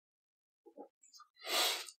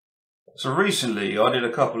So recently I did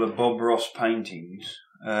a couple of Bob Ross paintings,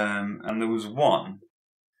 and there was one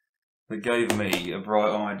that gave me a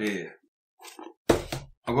bright idea.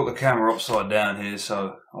 I've got the camera upside down here,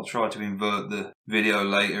 so I'll try to invert the video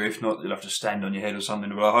later. If not, you'll have to stand on your head or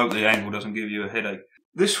something, but I hope the angle doesn't give you a headache.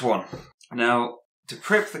 This one. Now, to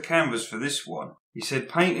prep the canvas for this one, he said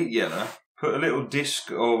paint it yellow, put a little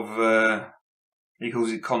disc of, he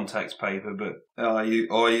calls it contact paper, but I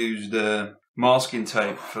used masking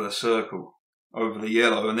tape for the circle over the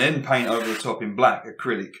yellow, and then paint over the top in black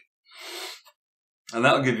acrylic, and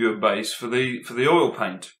that'll give you a base for the oil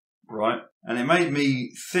paint, right? And it made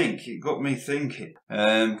me think. It got me thinking,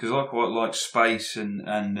 because I quite like space and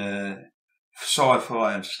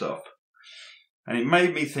sci-fi and stuff, and it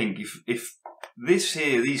made me think if this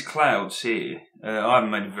here, these clouds here, I haven't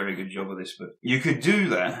made a very good job of this, but you could do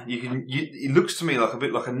that. It looks to me like a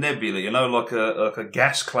bit like a nebula, you know, like a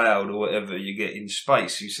gas cloud or whatever you get in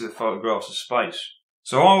space. You see the photographs of space.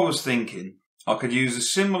 So I was thinking I could use a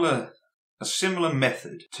similar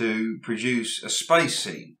method to produce a space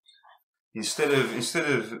scene. Instead of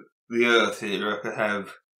the Earth here, I could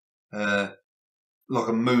have like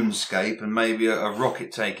a moonscape and maybe a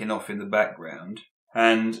rocket taking off in the background.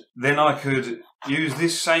 And then I could use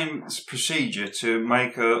this same procedure to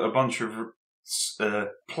make a bunch of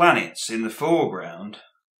planets in the foreground,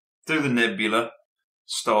 do the nebula,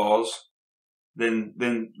 stars, then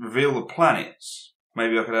reveal the planets.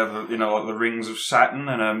 Maybe I could have, like the rings of Saturn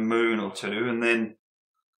and a moon or two, and then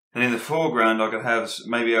in the foreground I could have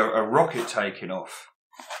maybe a rocket taking off,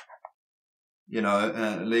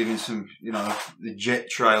 leaving some, the jet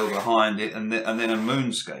trail behind it, and then a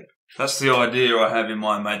moonscape. That's the idea I have in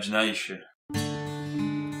my imagination.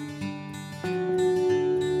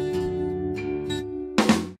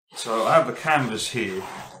 So I have the canvas here.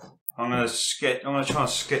 I'm going to try and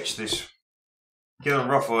sketch this, get a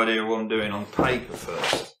rough idea of what I'm doing on paper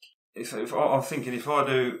first. I'm thinking if I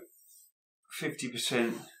do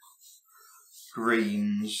 50%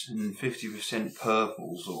 greens and 50%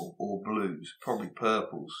 purples or blues, probably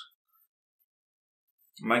purples,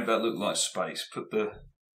 make that look like space.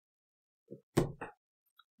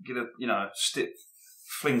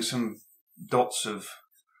 Fling some dots of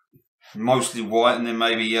mostly white and then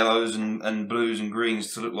maybe yellows and blues and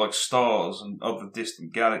greens to look like stars and other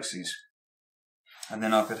distant galaxies. And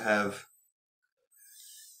then I could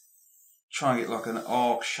try and get like an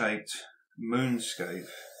arc-shaped moonscape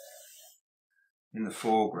in the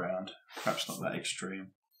foreground. Perhaps not that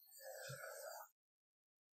extreme.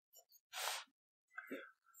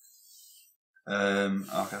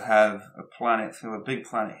 I could have a planet, a big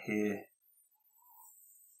planet here,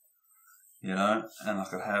 and I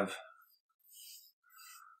could have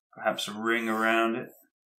perhaps a ring around it.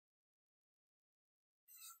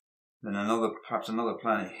 Then perhaps another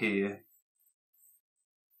planet here,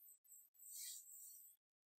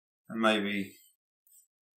 and maybe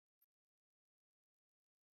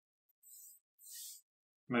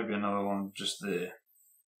another one just there.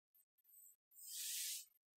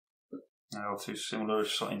 They are too similar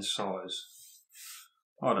in size.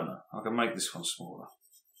 I don't know. I can make this one smaller.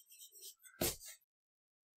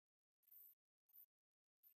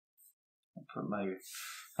 I'll put maybe,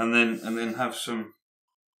 and then have some,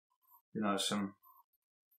 some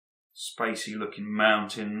spacey looking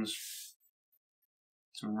mountains,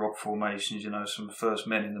 some rock formations, some first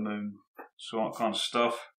men in the moon, so that kind of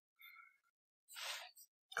stuff.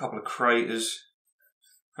 A couple of craters.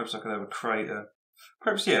 Perhaps I could have a crater.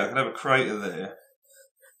 Perhaps, I could have a crater there.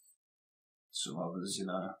 Some others,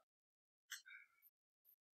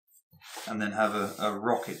 And then have a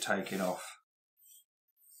rocket taking off.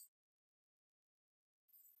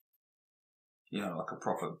 Like a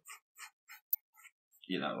proper,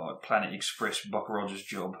 like Planet Express Buck Rogers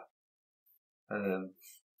job.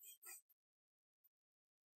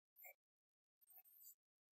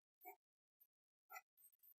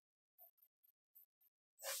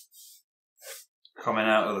 Coming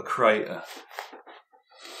out of the crater. I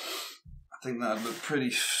think that would look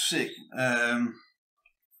pretty sick.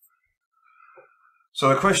 So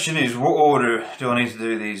the question is, what order do I need to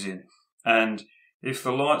do these in? And if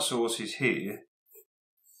the light source is here,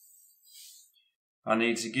 I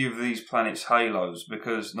need to give these planets halos,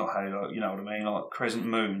 because, not halo, you know what I mean, like crescent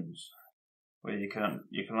moons, where you can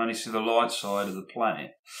only see the light side of the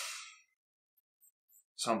planet.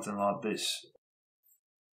 Something like this.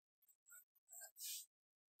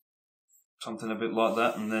 Something a bit like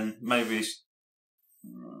that, and then maybe,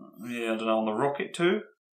 I don't know, on the rocket too.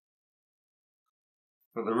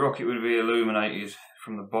 But the rocket would be illuminated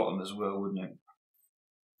from the bottom as well, wouldn't it?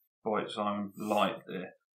 By its own light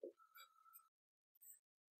there.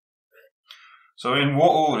 So in what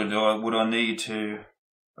order would I need to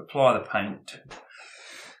apply the paint?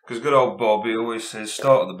 Because good old Bob, he always says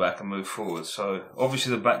start at the back and move forward. So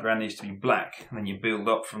obviously the background needs to be black, and then you build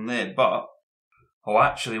up from there. But I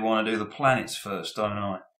actually want to do the planets first, don't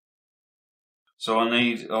I? So I'll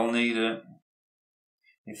need a,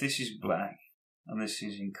 if this is black and this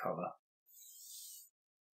is in colour,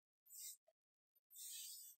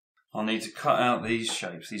 I'll need to cut out these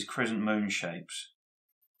shapes, these crescent moon shapes.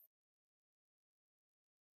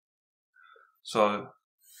 So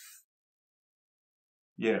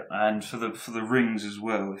yeah, and for the rings as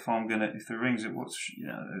well. If the rings, it'll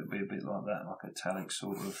be a bit like that, like metallic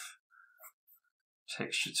sort of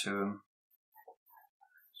texture to them.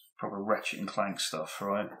 Proper Ratchet and Clank stuff,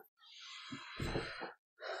 right?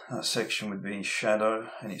 That section would be in shadow,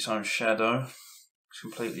 in its own shadow. It's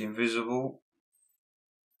completely invisible.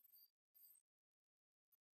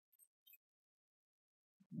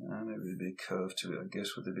 And there would be a curve to it, I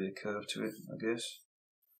guess. Would there be a curve to it, I guess?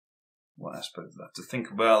 What aspect I'll have to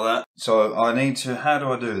think about that. So I need to, how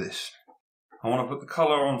do I do this? I want to put the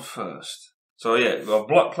colour on first. So yeah, I'll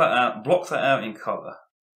block that out in colour.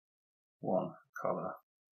 One, colour.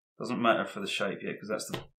 Doesn't matter for the shape yet, because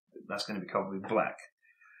that's going to be covered with black.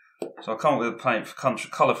 So I'll come up with a paint for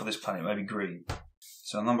colour for this planet, maybe green.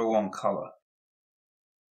 So number 1, colour.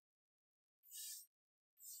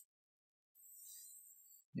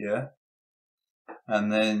 Yeah. And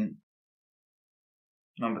then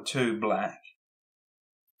number 2, black.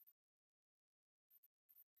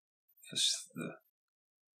 Just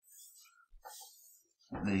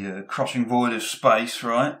the crossing void of space,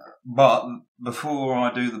 right? But before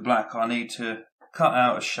I do the black, I need to cut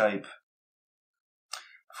out a shape.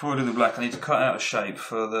 Before I do the black, I need to cut out a shape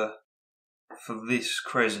for this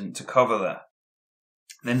crescent to cover that.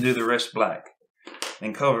 Then do the rest black.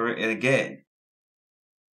 Then cover it again.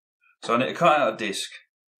 So I need to cut out a disc.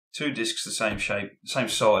 2 discs the same shape, same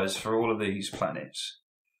size for all of these planets.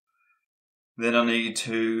 Then I need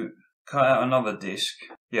to cut out another disc.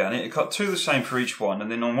 Yeah, I need to cut 2 the same for each one,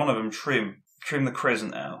 and then on one of them trim the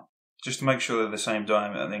crescent out, just to make sure they're the same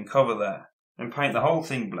diameter, and then cover that. Then paint the whole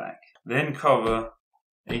thing black. Then cover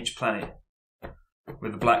each planet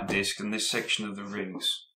with a black disc and this section of the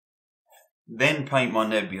rings. Then paint my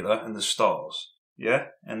nebula and the stars. Yeah?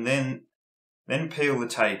 And then peel the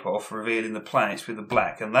tape off, revealing the planets with the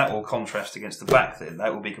black, and that will contrast against the back then.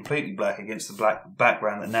 That will be completely black against the black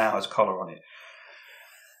background that now has colour on it,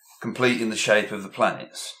 completing the shape of the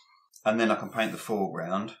planets. And then I can paint the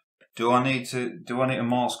foreground. Do I need to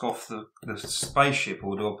mask off the spaceship,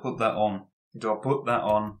 or do I put that on? Do I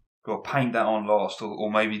paint that on last, or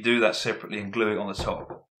maybe do that separately and glue it on the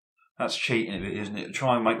top? That's cheating a bit, isn't it? To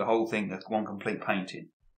try and make the whole thing one complete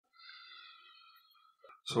painting.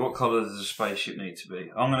 So what colour does the spaceship need to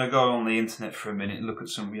be? I'm going to go on the internet for a minute and look at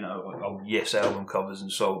some, like old Yes album covers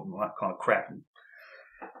and so on, that kind of crap, and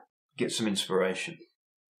get some inspiration.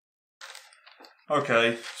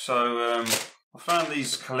 Okay, so I found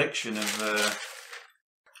these collection of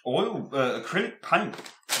oil acrylic paint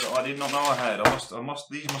that I did not know I had.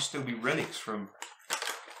 These must still be relics from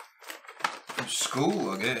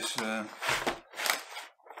school, I guess.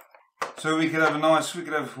 So we could have a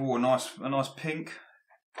nice pink.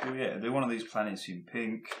 Yeah, do one of these planets in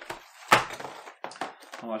pink.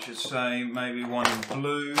 Or I should say maybe one in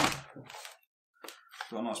blue. Got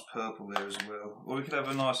a nice purple there as well. Or we could have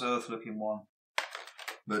a nice earth-looking one.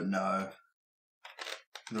 But no.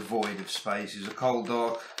 The void of space is a cold,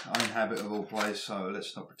 dark, uninhabitable place, so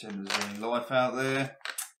let's not pretend there's any life out there.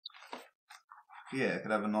 Yeah, could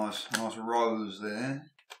have a nice rose there.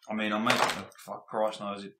 I mean, I'm making, fuck Christ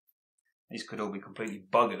knows it. These could all be completely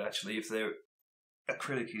buggered actually if they're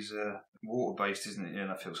acrylic is water-based, isn't it? Yeah,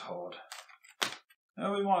 that feels hard.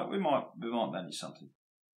 No, we might manage something.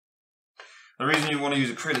 The reason you want to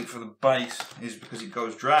use acrylic for the base is because it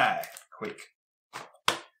goes dry quick.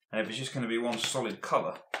 And if it's just going to be one solid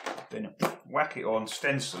colour, then whack it on,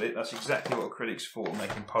 stencil it. That's exactly what acrylic's for,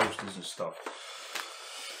 making posters and stuff.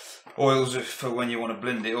 Oils are for when you want to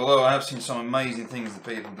blend it. Although I have seen some amazing things that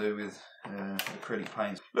people do with acrylic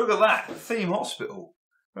paints. Look at that, Theme Hospital.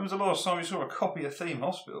 When was the last time you saw a copy of Theme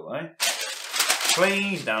Hospital, eh?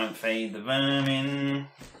 Please don't feed the vermin.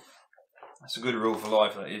 That's a good rule for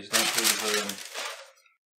life, that is. Don't feed the vermin.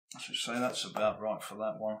 I should say that's about right for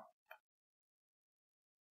that one.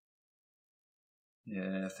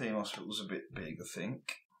 Yeah, Theme Hospital's a bit big, I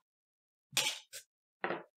think.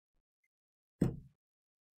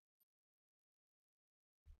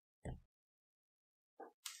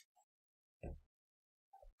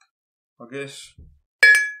 I guess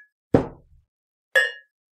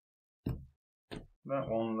that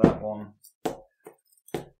one.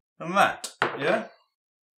 and that, yeah?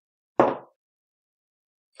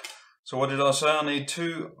 So what did I say? I need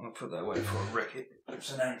two. I'll put that away before I wreck it.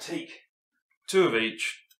 It's an antique. Two of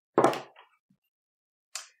each.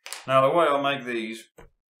 Now the way I make these,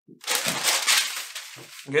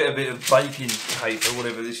 get a bit of baking paper,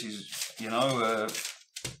 whatever this is, you know,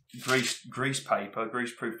 grease paper,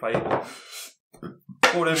 greaseproof paper,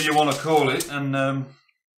 whatever you want to call it, and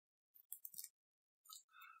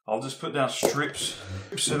I'll just put down strips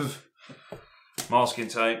of masking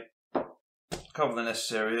tape, cover the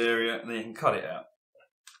necessary area, and then you can cut it out.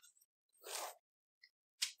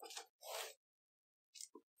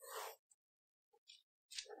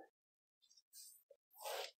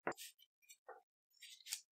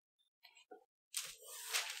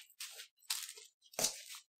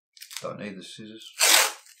 Don't need the scissors.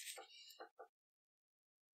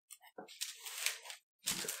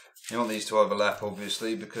 You want these to overlap,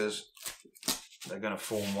 obviously, because they're going to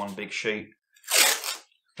form one big sheet.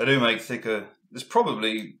 They do make thicker. There's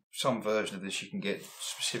probably some version of this you can get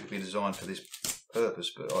specifically designed for this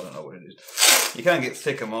purpose, but I don't know what it is. You can get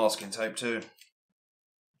thicker masking tape too.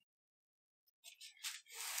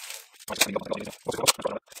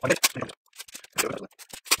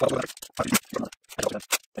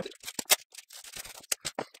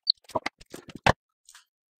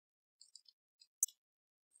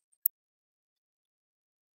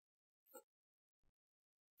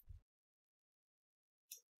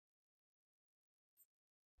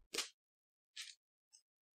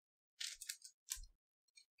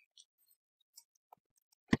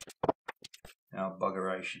 Now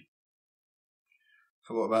buggeration.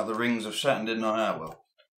 Forgot about the rings of Chattin, didn't I? Ah, well.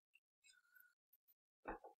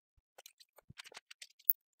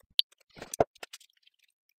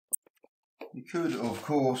 You could, of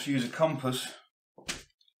course, use a compass.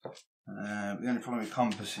 The only problem with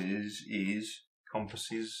compasses is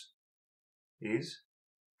it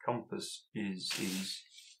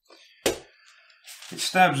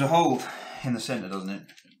stabs a hole in the centre, doesn't it?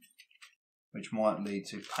 Which might lead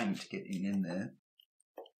to paint getting in there.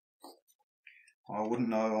 I wouldn't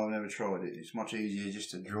know, I've never tried it. It's much easier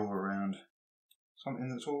just to draw around something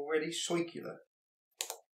that's already circular.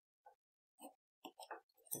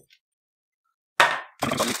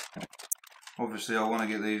 Obviously I want to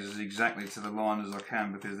get these as exactly to the line as I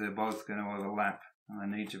can because they're both going to overlap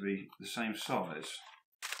and they need to be the same size.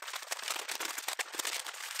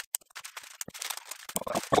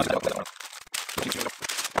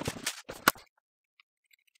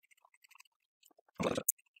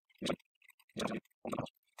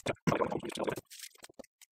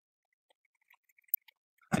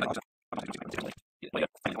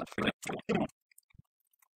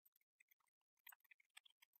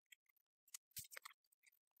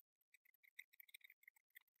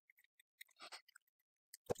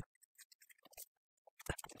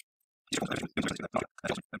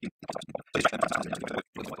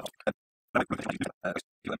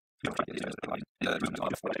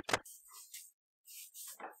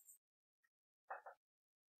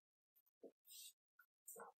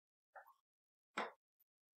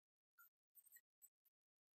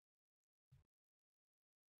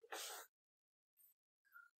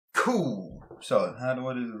 Cool. So, how do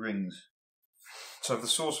I do the rings? So, if the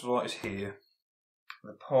source of light is here,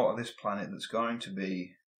 the part of this planet that's going to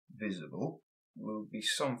be visible will be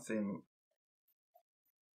something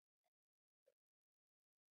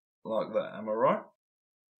like that. Am I right?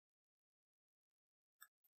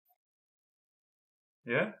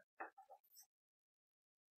 Yeah?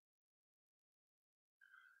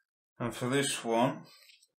 And for this one,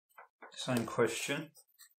 same question.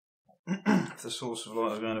 If the source of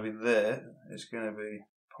light is going to be there, it's going to be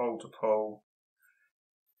pole to pole,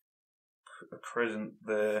 a crescent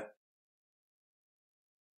there,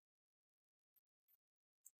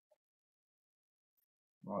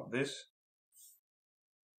 like this.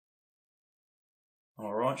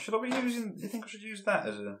 Alright, should I be using, do you think I should use that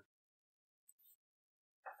as a...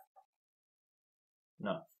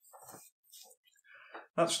 No.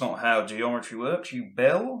 That's not how geometry works, you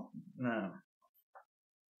bell. No.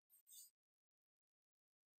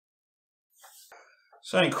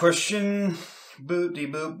 Same question. But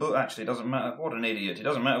actually, it doesn't matter. What an idiot. It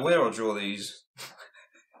doesn't matter where I draw these.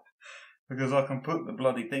 Because I can put the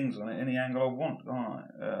bloody things on it any angle I want. Alright.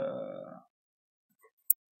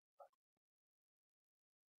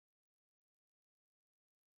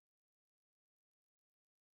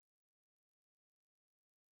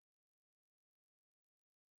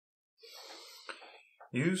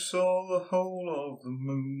 You saw the whole of the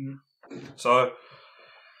moon. So,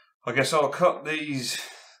 I guess I'll cut these.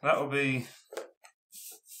 That'll be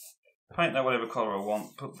Paint that whatever colour I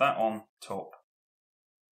want. Put that on top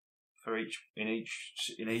for in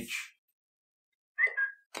each.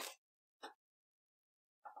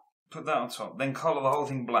 Put that on top. Then colour the whole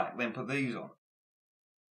thing black. Then put these on.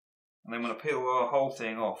 And then when I peel the whole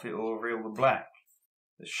thing off, it will reveal the black,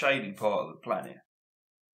 the shaded part of the planet,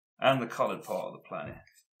 and the coloured part of the planet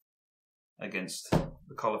against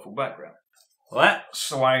the colourful background. Well, that's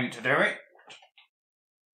the way to do it.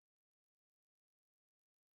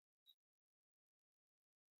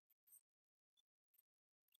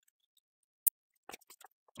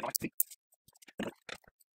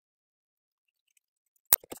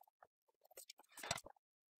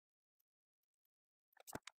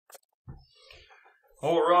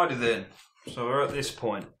 Alrighty then, so we're at this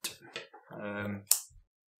point. I'm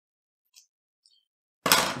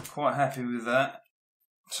quite happy with that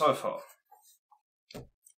so far.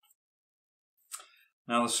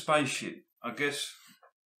 Now the spaceship, I guess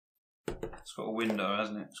it's got a window,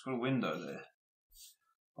 hasn't it? It's got a window there.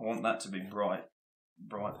 I want that to be bright.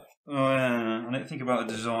 Oh, yeah. I need to think about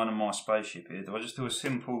the design of my spaceship here. Do I just do a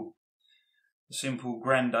simple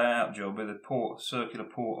grand day out job with a circular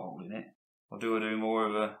porthole in it? Or do I do more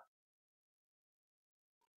of a,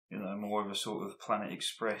 more of a sort of Planet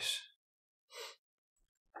Express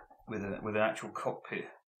with an actual cockpit?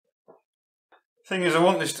 Thing is, I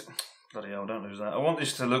want this to, bloody hell, don't lose that. I want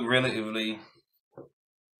this to look relatively,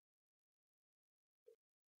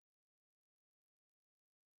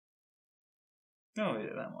 oh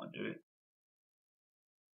yeah, that might do it.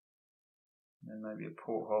 And then maybe a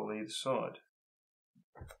porthole either side.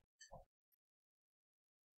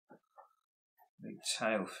 Big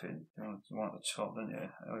tail fin. You want one at the top, don't you?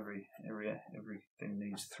 Everything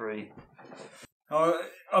needs three.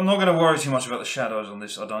 I'm not going to worry too much about the shadows on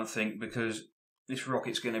this, I don't think, because this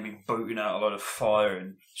rocket's going to be booting out a lot of fire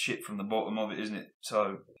and shit from the bottom of it, isn't it?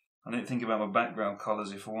 So I need to think about my background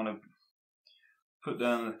colours if I want to put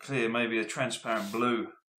down the clear, maybe a transparent blue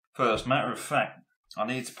first. Matter of fact, I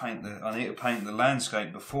need to paint the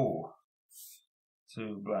landscape before.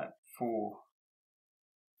 2 black, 4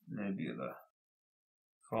 nebula.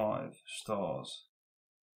 5 stars.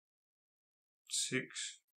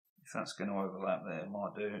 6, if that's going to overlap there,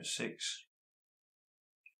 might do it. 6.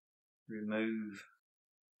 Remove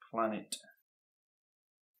planet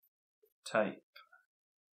tape.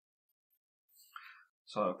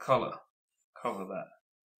 So colour, cover that.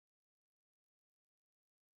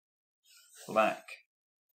 Black,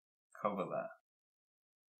 cover that.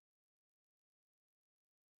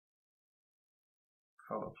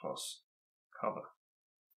 Colour plus cover.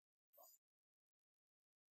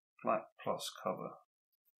 Black plus cover.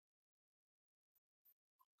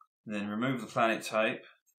 And then remove the planet tape.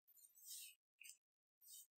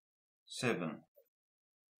 7.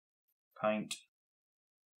 Paint.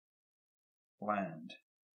 Land.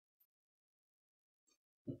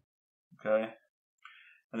 Okay.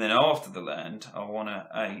 And then after the land, I want to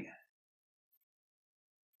 8.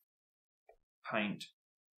 Paint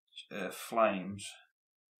flames.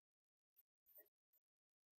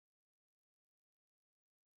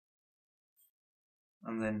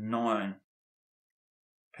 And then 9,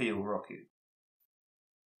 peel rocket.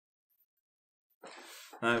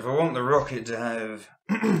 Now if I want the rocket to have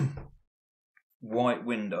white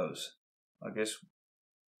windows, I guess,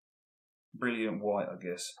 brilliant white, I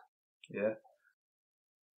guess, yeah.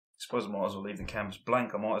 I suppose I might as well leave the canvas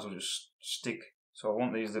blank, I might as well just stick, so I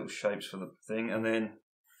want these little shapes for the thing, and then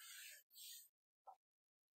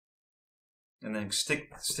stick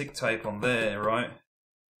tape on there, right?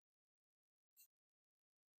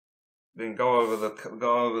 Then go over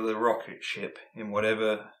the rocket ship in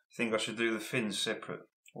whatever. I think I should do the fins separate,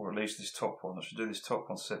 or at least this top one. I should do this top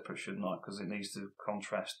one separate, shouldn't I? Because it needs to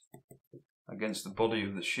contrast against the body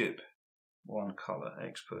of the ship. 1 colour,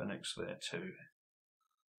 X, put an X there, 2.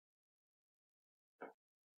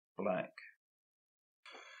 Black.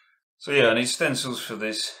 So yeah, I need stencils for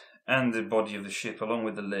this and the body of the ship along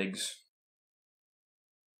with the legs,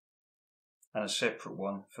 and a separate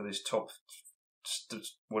one for this top,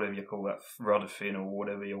 whatever you call that, rudder fin or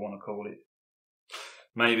whatever you want to call it.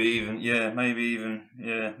 Maybe even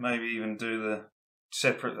do the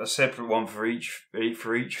a separate one for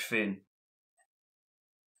each fin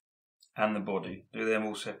and the body. Do them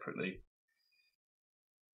all separately.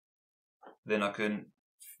 Then I can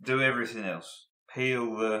do everything else.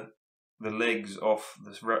 Peel the legs off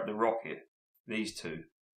the rocket, these 2.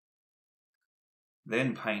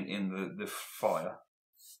 Then paint in the fire,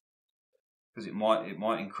 because it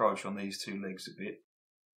might encroach on these 2 legs a bit,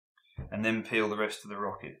 and then peel the rest of the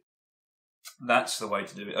rocket. That's the way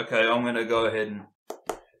to do it. Okay, I'm going to go ahead and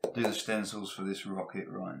do the stencils for this rocket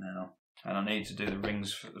right now. And I need to do the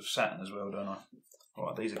rings of Saturn as well, don't I?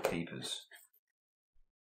 Right, these are keepers.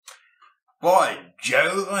 By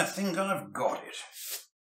Jove, I think I've got it.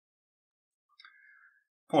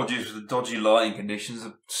 Apologies for the dodgy lighting conditions.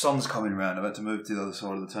 The sun's coming round. I've had to move to the other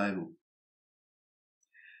side of the table.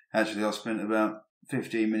 Actually, I spent about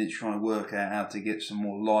 15 minutes trying to work out how to get some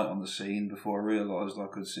more light on the scene before I realised I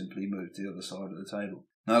could simply move to the other side of the table.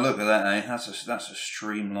 Now look at that, eh? That's a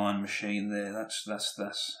streamlined machine there. That's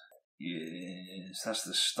yes, that's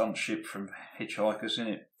the stunt ship from Hitchhikers, isn't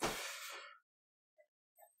it?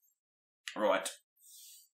 Right.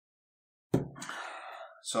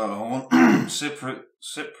 So I want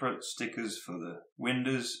separate stickers for the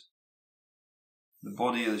windows, the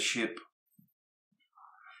body of the ship,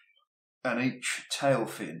 and each tail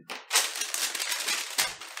fin.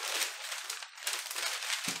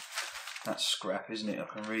 That's scrap, isn't it? I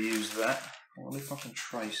can reuse that. I wonder if I can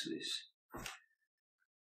trace this.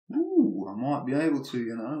 Ooh, I might be able to,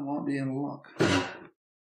 you know, I might be in luck.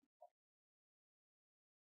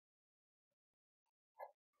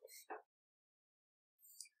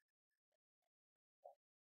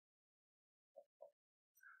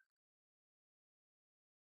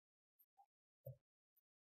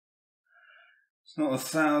 It's not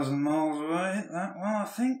 1,000 miles away, that one, I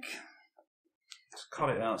think. Let's cut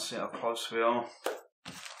it out, see how close we are.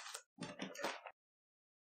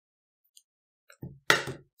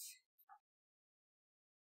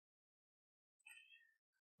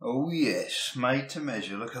 Oh yes, made to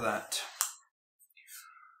measure, look at that.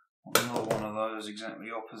 Another one of those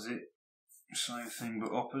exactly opposite. Same thing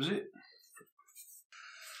but opposite.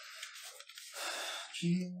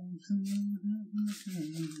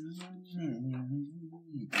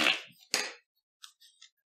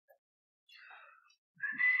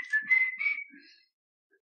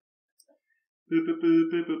 Boom, boom,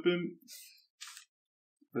 boom, boom, boom.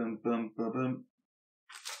 Boom, boom, boom, boom.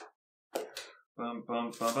 Bum,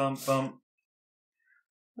 bum, bum, bum, bum.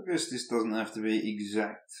 I guess this doesn't have to be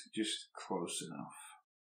exact, just close enough.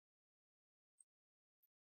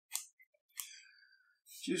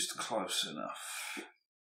 Just close enough.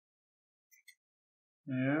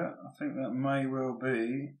 Yeah, I think that may well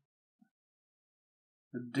be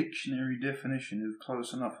the dictionary definition of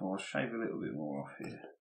close enough. I'll shave a little bit more off here.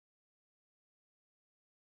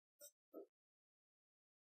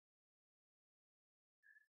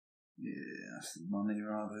 Yeah, that's the money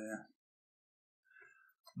right there.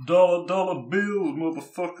 Dollar bills,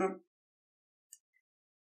 motherfucker.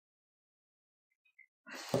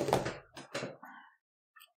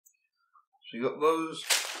 So you got those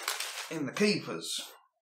in the keepers.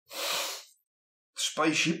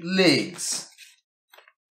 Spaceship legs.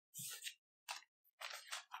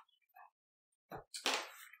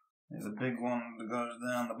 There's a big one that goes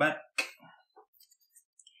down the back.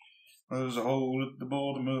 There's a hole at the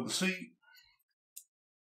bottom of the seat.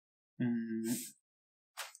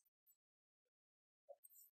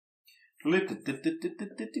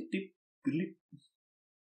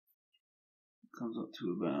 Comes up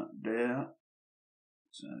to about there.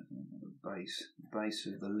 So the base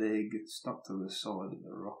of the leg stuck to the side of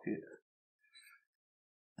the rocket,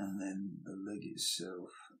 and then the leg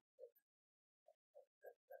itself.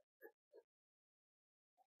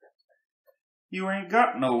 You ain't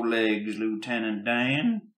got no legs, Lieutenant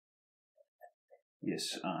Dan.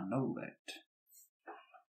 Yes, I know that.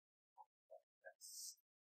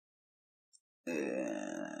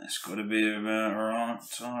 It's got to be about right,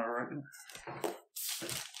 I reckon.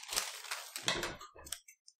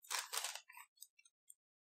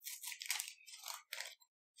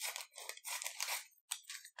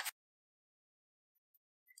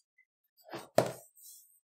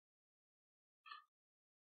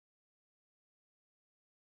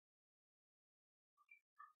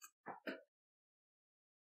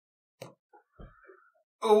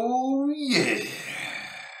 Oh yeah!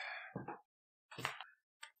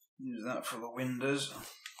 Use that for the windows.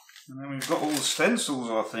 And then we've got all the stencils,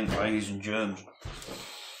 I think, ladies and germs.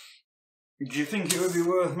 Do you think it would be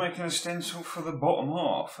worth making a stencil for the bottom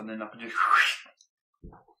half, and then I could just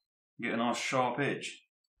get a nice sharp edge?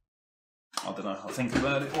 I don't know, I'll think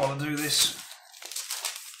about it while I do this.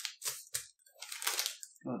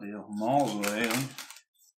 Bloody hell, miles away, I'm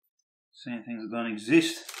seeing things that don't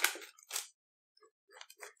exist.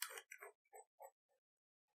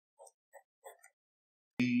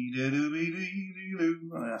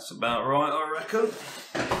 That's about right, I reckon.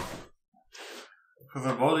 For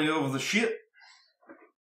the body of the ship.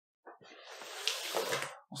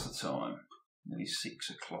 What's the time? Nearly 6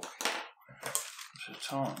 o'clock. So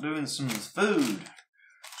time doing some food.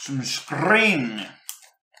 Some screen.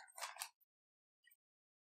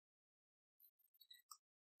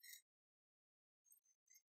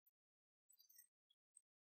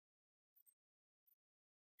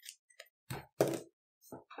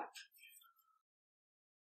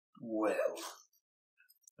 Well,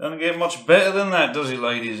 doesn't get much better than that, does it,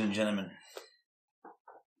 ladies and gentlemen?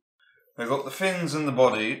 I got the fins and the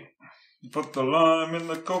body. Put the lime in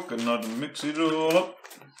the coconut and mix it all up.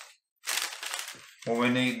 What we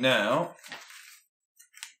need now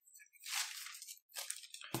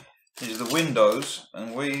is the windows,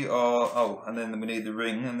 and we are, and then we need the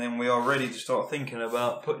ring, and then we are ready to start thinking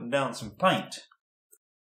about putting down some paint.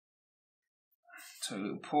 2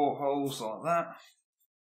 little portholes like that.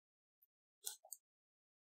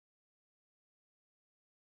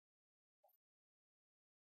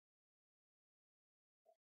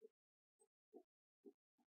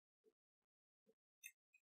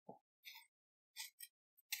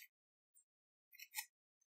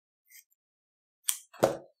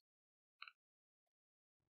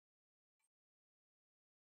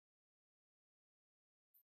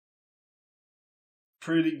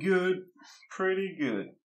 Pretty good, pretty good.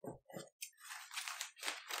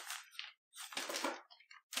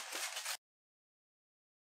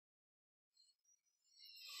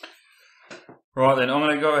 Right then, I'm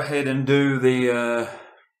going to go ahead and do the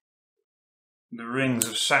rings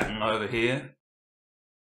of satin over here,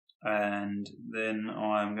 and then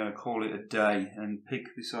I'm going to call it a day and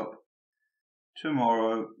pick this up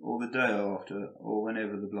tomorrow or the day after, or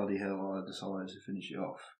whenever the bloody hell I decide to finish it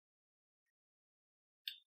off.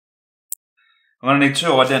 I'm going to need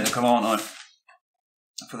 2 identical, aren't I?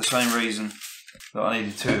 For the same reason that I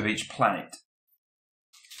needed 2 of each planet.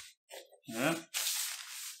 Yeah?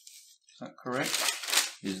 Is that correct?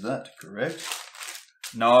 Is that correct?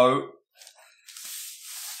 No.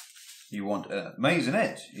 You want a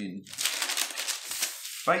maisonette in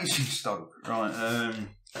Basingstoke. Right,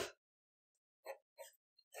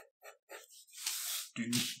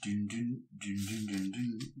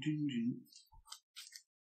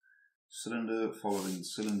 cylinder following the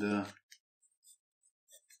cylinder,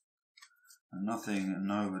 and nothing and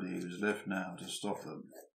nobody is left now to stop them.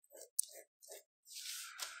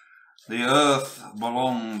 The earth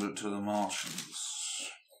belonged to the Martians.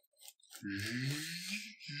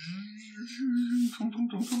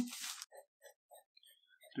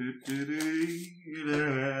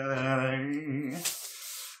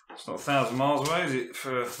 It's not 1,000 miles away, is it,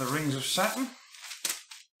 for the rings of Saturn?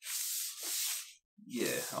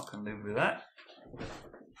 Yeah, I can live with that.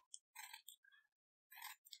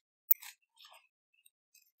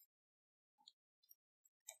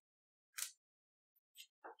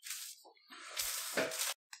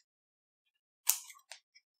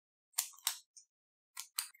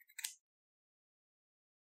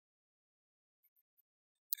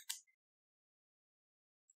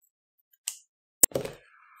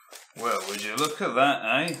 Well, would you look at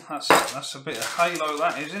that, eh? That's a bit of halo,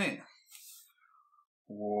 that, isn't it?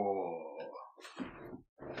 Whoa.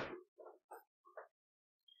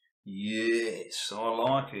 Yes, I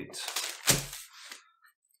like it.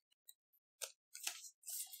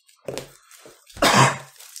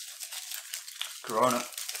 Corona.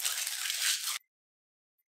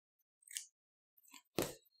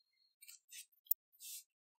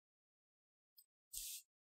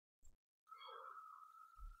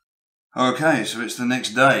 Okay, so it's the next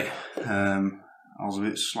day. I was a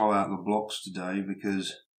bit slow out of the blocks today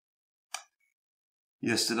because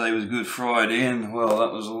yesterday was Good Friday, and well,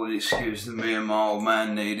 that was all the excuse that me and my old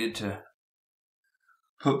man needed to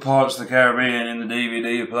put Pirates of the Caribbean in the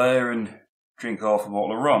DVD player and drink half a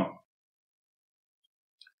bottle of rum.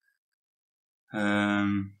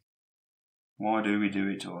 Why do we do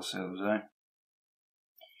it to ourselves, eh?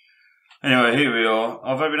 Anyway, here we are.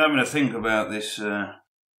 I've been having to think about this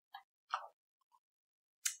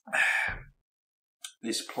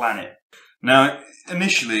this planet. Now,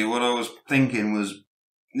 initially what I was thinking was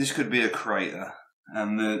this could be a crater,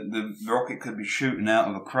 and the rocket could be shooting out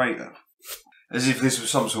of a crater, as if this was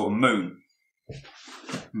some sort of moon.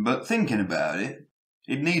 But thinking about it,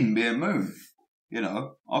 it needn't be a moon. You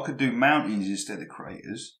know, I could do mountains instead of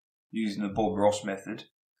craters, using the Bob Ross method.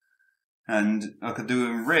 And I could do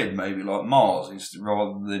them red, maybe like Mars,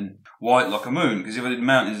 rather than white like a moon. Because if I did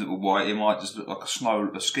mountains that were white, it might just look like a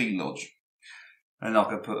ski lodge. And I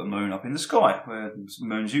could put a moon up in the sky, where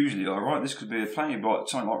moons usually are, right? This could be a planet, like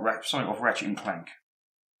something off Ratchet and Clank.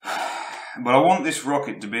 But I want this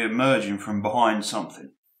rocket to be emerging from behind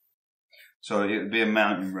something. So it would be a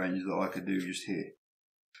mountain range that I could do just here.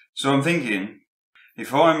 So I'm thinking,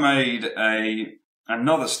 if I made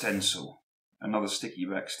another stencil, another sticky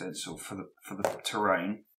back stencil for the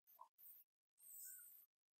terrain,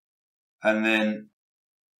 and then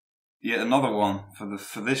yet another one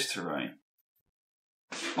for this terrain,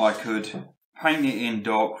 I could paint it in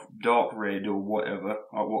dark red or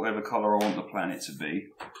whatever colour I want the planet to be,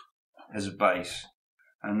 as a base,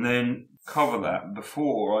 and then cover that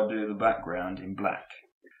before I do the background in black.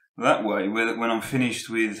 That way, when I'm finished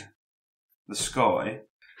with the sky,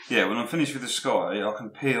 when I'm finished with the sky, I can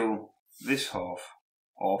peel this half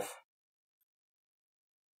off,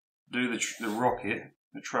 do the rocket,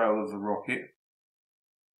 the trail of the rocket,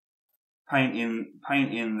 paint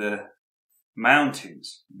in the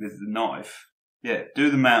mountains with the knife. Yeah,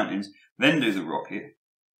 do the mountains, then do the rocket,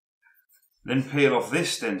 then peel off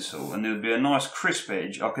this stencil, and there'll be a nice crisp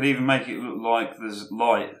edge. I could even make it look like there's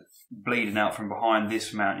light bleeding out from behind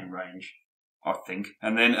this mountain range, I think.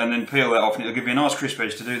 And then peel that off, and it'll give you a nice crisp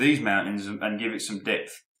edge to do these mountains and give it some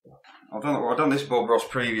depth. I've done this Bob Ross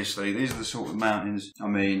previously. These are the sort of mountains I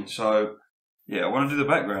mean. So, yeah, I want to do the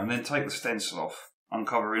background, then take the stencil off,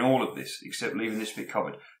 uncovering all of this, except leaving this bit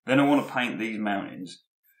covered. Then I want to paint these mountains,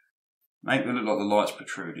 make them look like the light's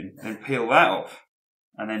protruding, then peel that off,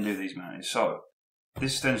 and then do these mountains. So,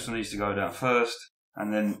 this stencil needs to go down first,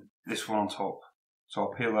 and then this one on top. So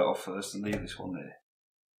I'll peel that off first and leave this one there.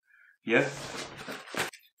 Yeah?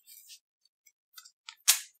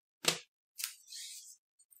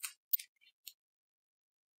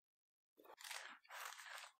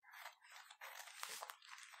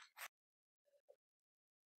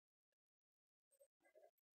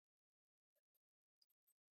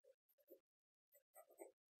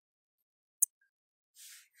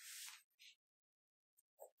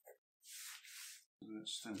 That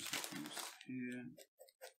stencil comes here.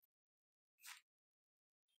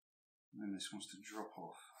 And then this wants to drop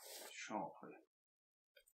off sharply.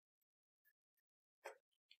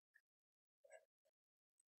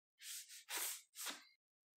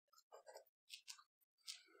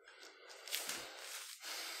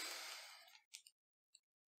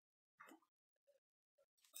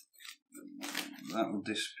 That will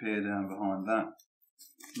disappear down behind that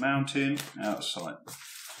mountain, out of sight.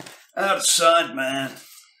 Out of sight, man.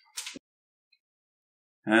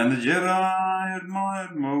 And the Jedi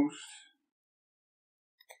admired most.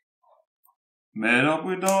 Met up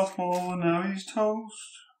with Darth Maul and now he's toast.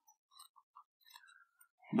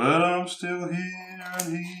 But I'm still here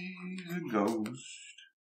and he's a ghost.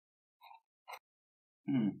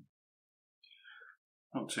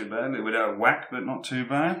 Not too bad. A little bit out of whack, but not too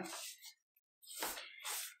bad.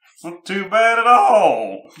 Not too bad at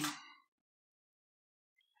all.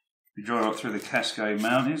 We drive up through the Cascade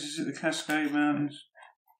Mountains. Is it the Cascade Mountains?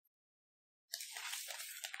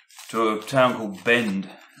 To a town called Bend.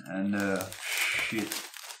 And, shit.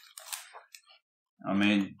 I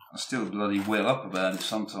mean, I still bloody well up about it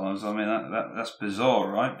sometimes. I mean, that's bizarre,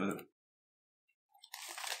 right? But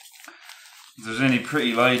if there's any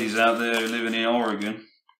pretty ladies out there living in Oregon,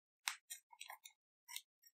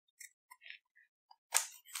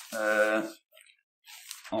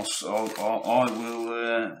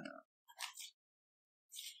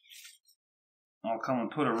 I'll come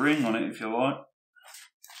and put a ring on it if you like.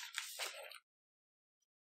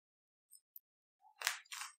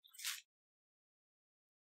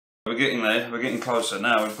 We're getting there, we're getting closer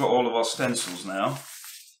now. We've got all of our stencils now.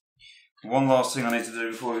 One last thing I need to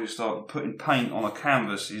do before we start putting paint on a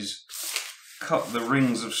canvas is cut the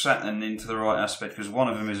rings of satin into the right aspect, because one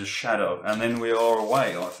of them is a shadow, and then we are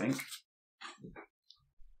away, I think.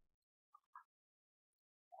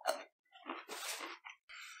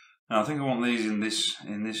 Now I think I want these in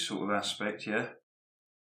this sort of aspect, yeah.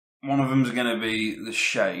 One of them is going to be the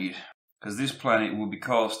shade, because this planet will be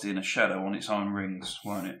casting a shadow on its own rings,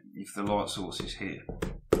 won't it? If the light source is here.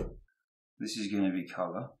 This is going to be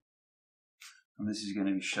colour, and this is going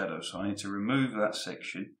to be shadow. So I need to remove that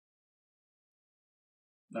section.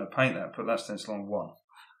 No, paint that. Put that stencil on 1.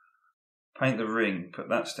 Paint the ring. Put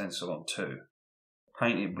that stencil on 2.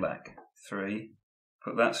 Paint it black. 3.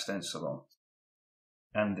 Put that stencil on.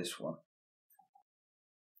 And this one.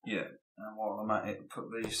 Yeah, and while I'm at it,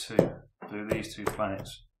 put these two, do these 2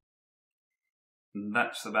 planets. And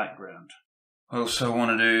that's the background. I also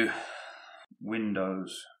want to do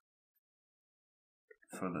windows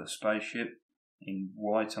for the spaceship in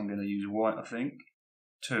white. I'm going to use white, I think.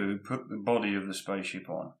 2, put the body of the spaceship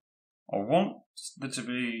on. I want there to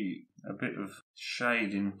be a bit of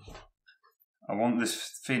shading. I want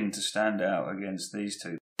this fin to stand out against these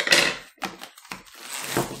 2.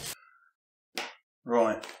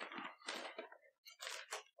 Right.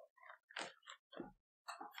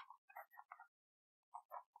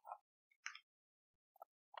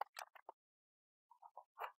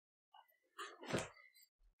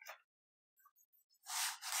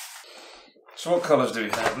 So what colours do we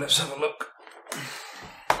have? Let's have a look.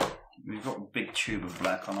 We've got a big tube of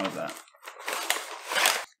black, I know that.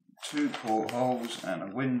 2 portholes and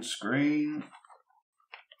a windscreen.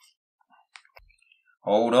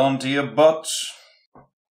 Hold on to your butts.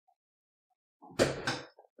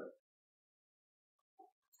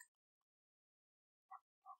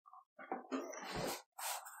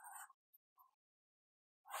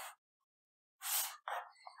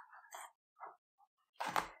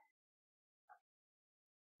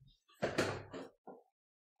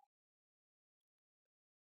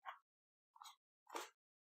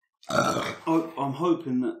 I'm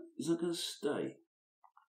hoping that... Is that going to stay?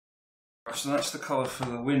 So that's the colour for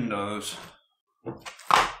the windows.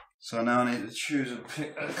 So now I need to choose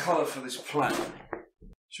a colour for this plaque.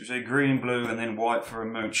 Should we say green, blue, and then white for a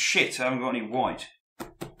moon? Shit, I haven't got any white.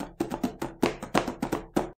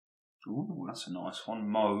 Ooh, that's a nice one.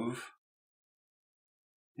 Mauve.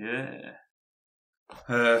 Yeah.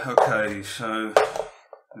 Okay, so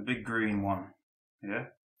the big green one. Yeah?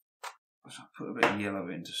 So I'll put a bit of yellow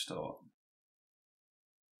in to start.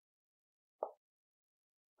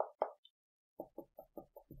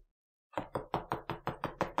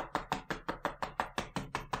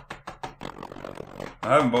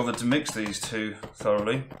 I haven't bothered to mix these two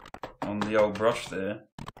thoroughly on the old brush there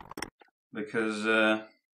because that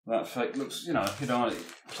effect looks, you know,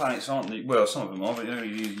 planets aren't, well, some of them are, but they're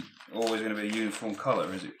always going to be a uniform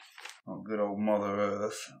colour, is it? Like good old Mother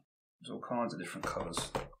Earth. There's all kinds of different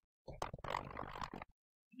colours.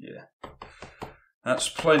 Yeah. That's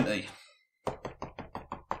plenty.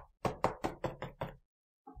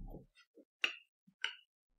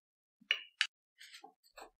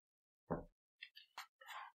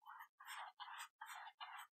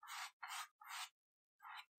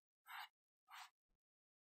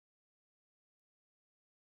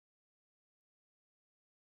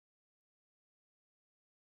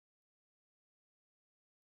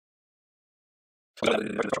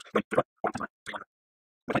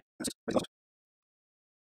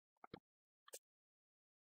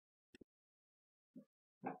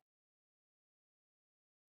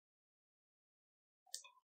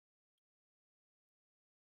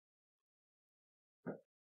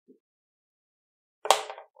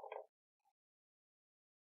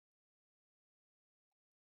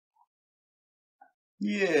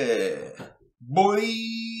 Yeah, boy,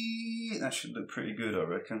 that should look pretty good, I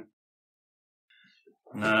reckon.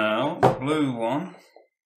 Now, the blue one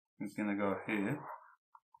is going to go here.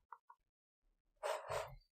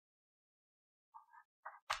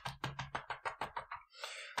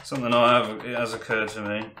 Something it has occurred to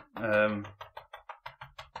me.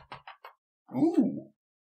 Ooh,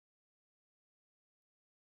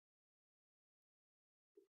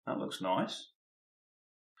 that looks nice.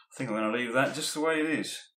 I think I'm going to leave that just the way it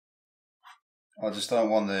is. I just don't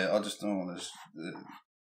want this,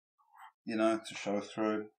 you know, to show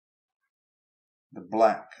through the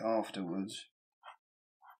black afterwards.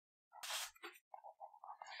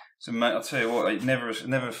 So, mate, I'll tell you what, it never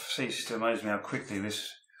ceases to amaze me how quickly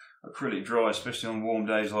this acrylic dries, especially on warm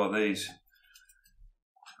days like these.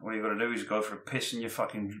 All you got to do is go for a piss and your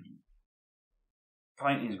fucking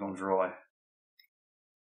painting's gone dry.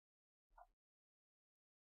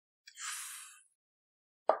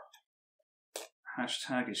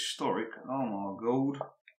 Hashtag historic. Oh my god.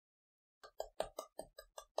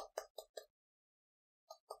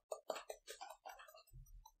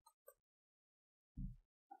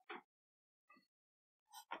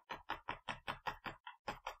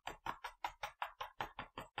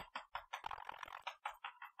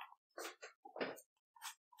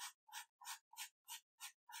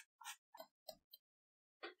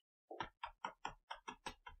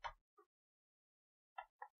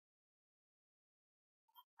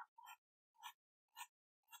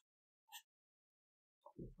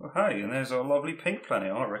 Well, hey, and there's our lovely pink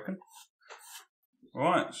planet, I reckon.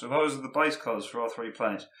 Right, so those are the base colours for our 3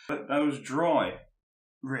 planets. Those dry.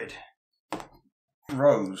 Red.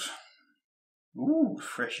 Rose. Ooh,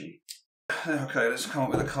 freshy. Okay, let's come up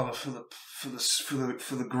with a colour for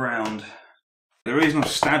the ground. The reason I'm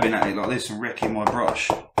stabbing at it like this and wrecking my brush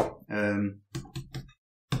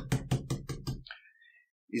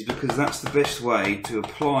is because that's the best way to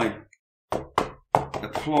apply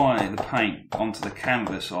the paint onto the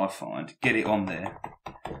canvas, I find. Get it on there,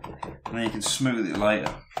 and then you can smooth it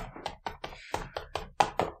later.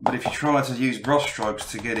 But if you try to use brush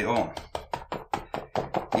strokes to get it on,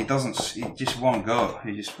 it just won't go.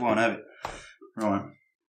 You just won't have it. Right.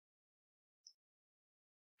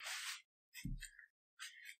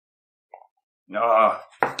 Ah.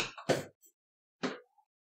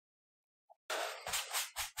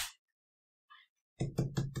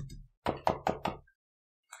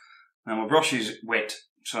 Now my brush is wet,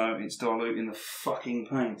 so it's diluting the fucking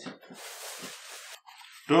paint.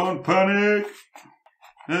 Don't panic!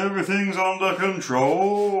 Everything's under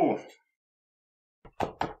control.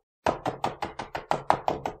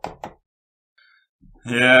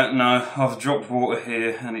 Yeah, no, I've dropped water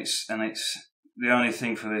here, and it's the only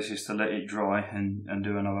thing for this is to let it dry and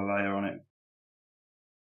do another layer on it.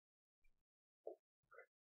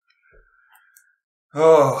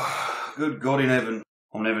 Oh, good God in heaven.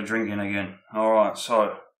 I'm never drinking again. Alright,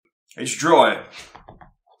 so it's dry.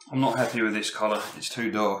 I'm not happy with this colour, it's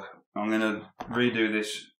too dark. I'm going to redo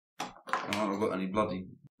this. I haven't got any bloody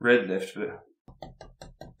red left, but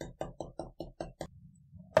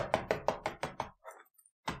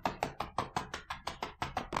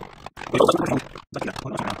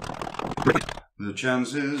the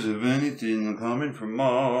chances of anything coming from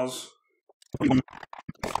Mars.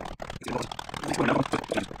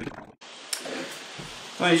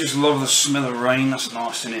 Don't you just love the smell of rain? That's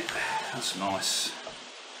nice, isn't it? That's nice.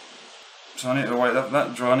 So I need to wait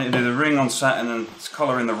that dry. I need to do the ring on Saturn and it's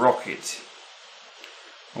colouring the rocket.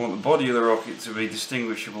 I want the body of the rocket to be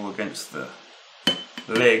distinguishable against the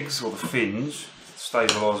legs or the fins,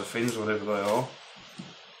 stabiliser fins, whatever they are.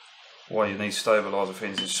 Why you need stabiliser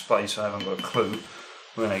fins in space, I haven't got a clue.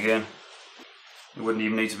 Then again, it wouldn't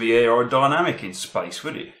even need to be aerodynamic in space,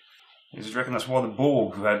 would it? You just reckon that's why the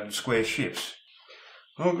Borg had square ships?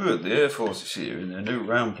 Oh good, the Air Force is here in their new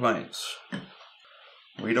round planes.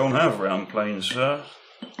 We don't have round planes, sir.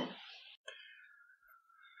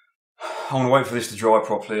 I'm going to wait for this to dry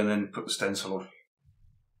properly and then put the stencil on.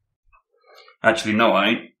 Actually, no I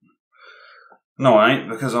ain't. No I ain't,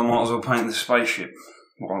 because I might as well paint the spaceship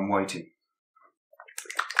while I'm waiting.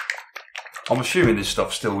 I'm assuming this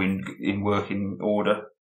stuff's still in working order.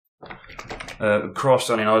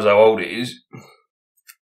 Christ only knows how old it is.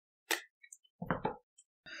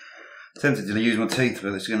 Tempted to use my teeth,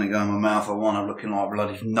 but it's going to go in my mouth. I want. I'm looking like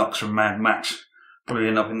bloody nuts from Mad Max. Probably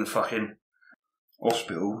end up in the fucking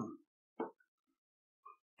hospital.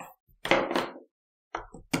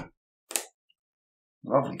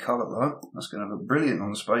 Lovely colour though. That's going to look brilliant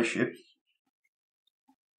on the spaceship.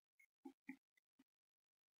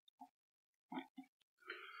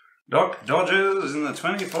 Duck dodges in the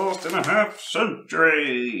 24th and a half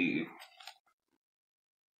century.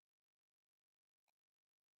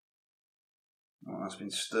 Oh, that's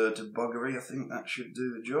been stirred to buggery. I think that should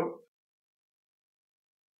do the job.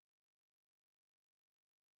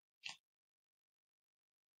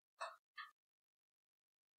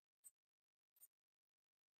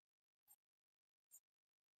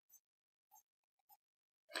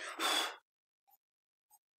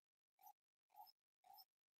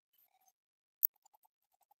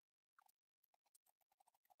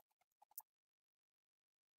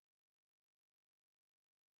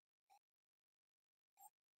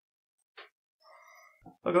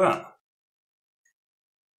 Look at that.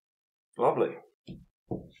 Lovely.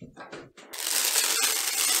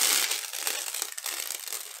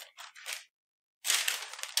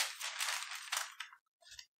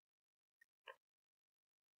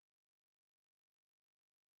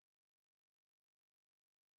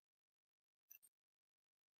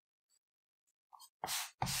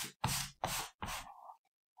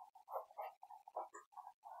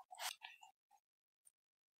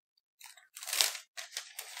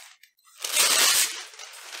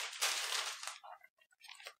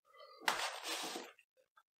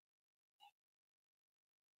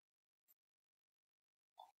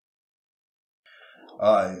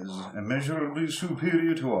 Eyes immeasurably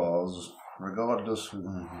superior to ours, regardless of...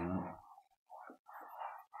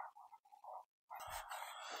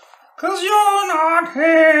 'Cause you're not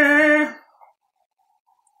here!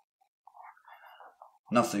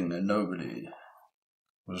 Nothing and nobody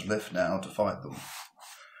was left now to fight them.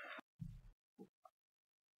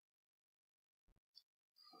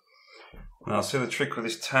 Now see the trick with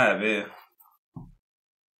this tab here.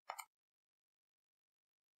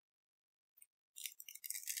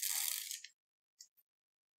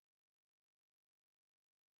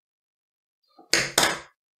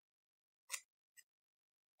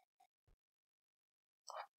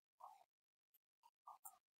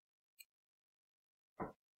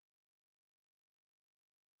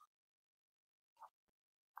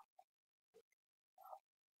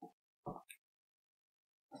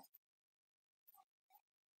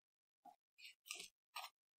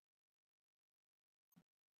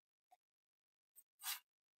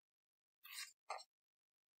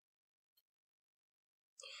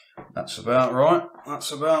 That's about right.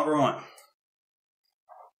 That's about right.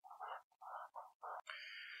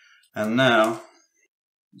 And now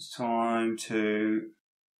it's time to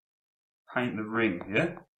paint the ring,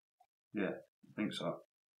 yeah? Yeah, I think so.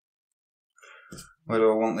 Where do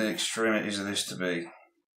I want the extremities of this to be?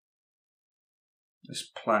 this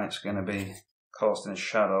planet's going to be casting a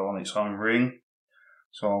shadow on its own ring.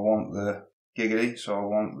 So I want the giggity, so I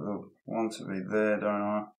want the one to be there, don't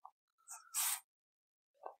I?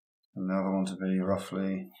 And the other one to be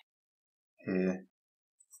roughly here.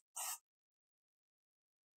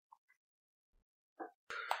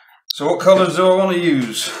 So what colours do I want to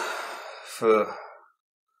use for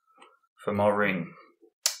my ring?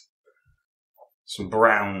 Some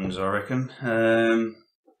browns, I reckon.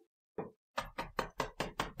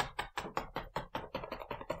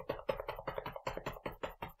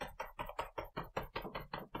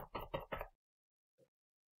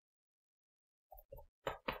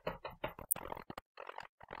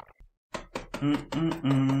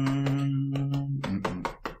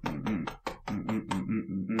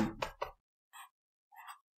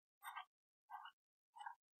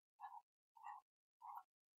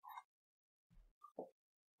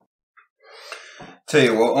 Tell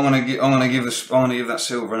you what, I'm gonna give that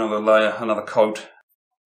silver another layer, another coat.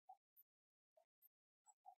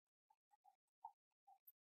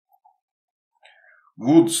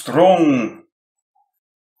 Good, strong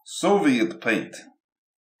Soviet paint.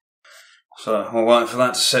 So while waiting for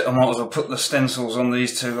that to set, I might as well put the stencils on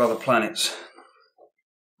these two other planets.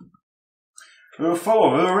 We'll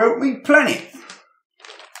follow her out me planet.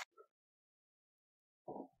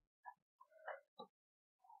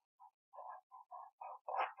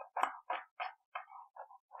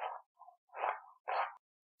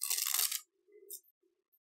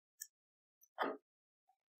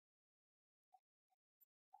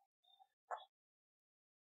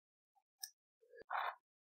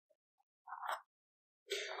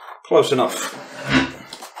 Close enough.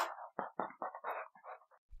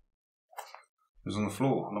 It was on the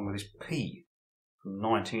floor along with his pee from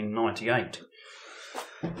 1998.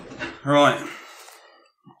 Right.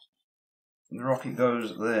 The rocket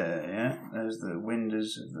goes there, yeah? There's the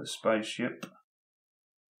windows of the spaceship.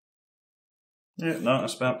 Yeah, no,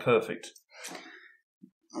 that's about perfect.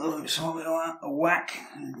 Oh, it's like a whack.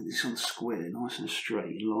 This one's square, nice and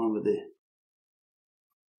straight, in line with the...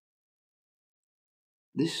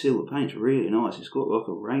 This silver paint's really nice. It's got like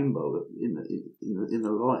a rainbow in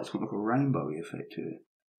the light. It's got like a rainbowy effect to it.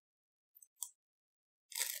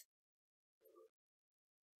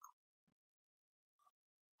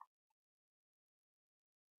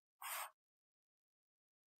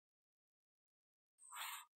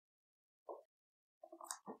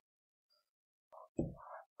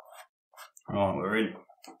 Right, we're in.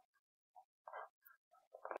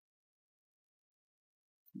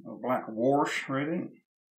 A black wash, really.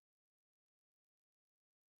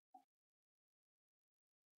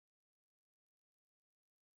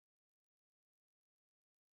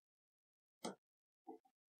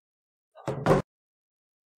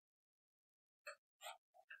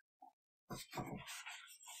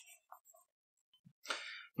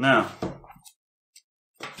 Now,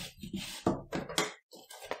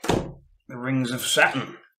 the rings of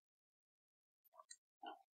Saturn.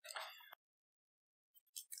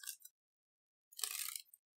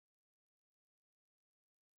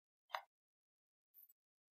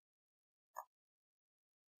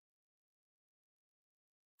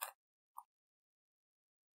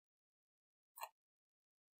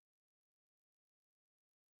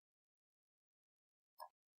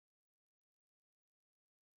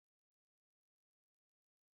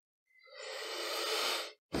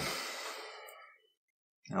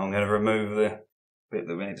 Now I'm going to remove the bit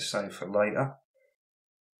that we need to save for later.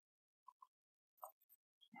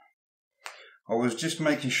 I was just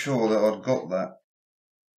making sure that I'd got that.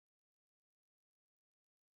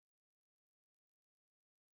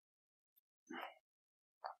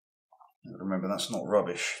 Remember, that's not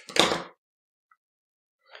rubbish.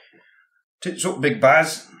 Tits up, Big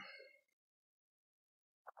Baz.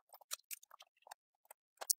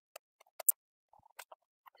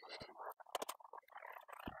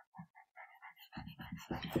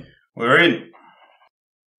 We're in.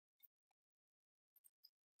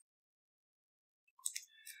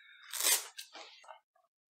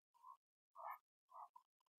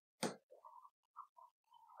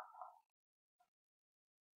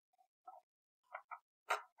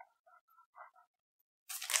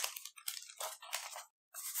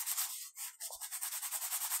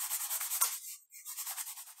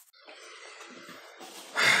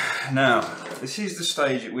 Now, this is the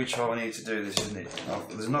stage at which I need to do this, isn't it?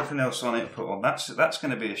 There's nothing else on it to put on. That's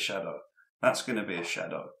going to be a shadow. That's going to be a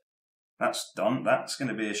shadow. That's done. That's going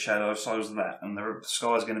to be a shadow, so is that. And the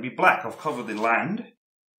sky's going to be black. I've covered the land.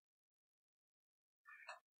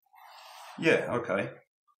 Yeah, okay.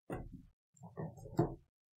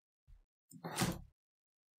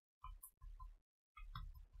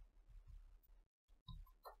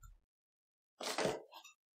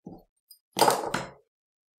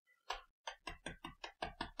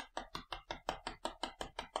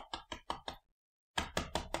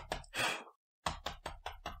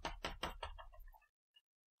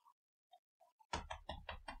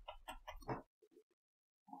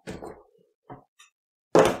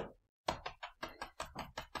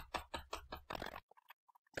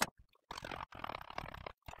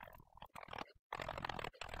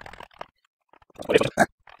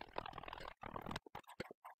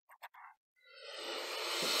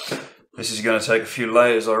 This is going to take a few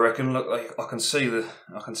layers, I reckon. Look, I can see the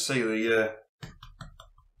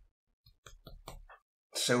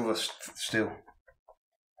silver still.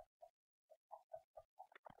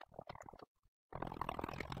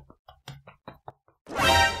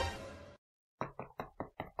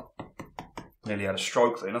 Nearly had a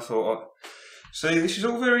stroke then. I thought, see, this is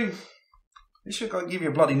all very. This should give you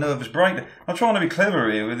a bloody nervous breakdown. I'm trying to be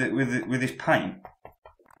clever here with this paint,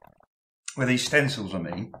 with these stencils, I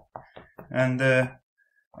mean, and I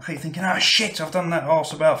keep thinking, oh shit, I've done that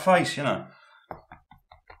arse about face, you know.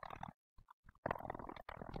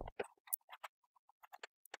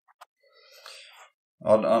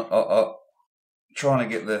 I'm trying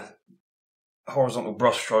to get the horizontal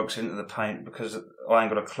brush strokes into the paint because I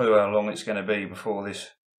ain't got a clue how long it's going to be before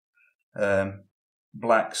this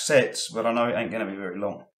black sets, but I know it ain't going to be very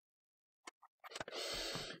long.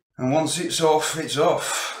 And once it's off, it's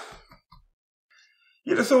off.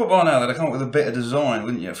 You'd have thought by now that I come up with a better design,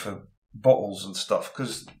 wouldn't you, for bottles and stuff?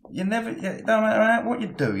 Because you never, no matter what you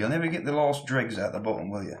do, you'll never get the last dregs out the bottom,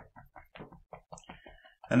 will you?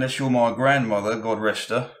 Unless you're my grandmother, God rest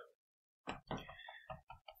her,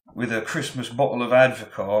 with a Christmas bottle of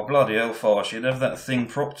Advocar. Bloody hellfire, she'd have that thing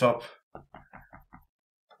propped up,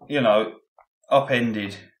 you know,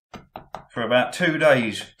 upended for about 2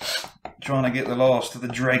 days, trying to get the last of the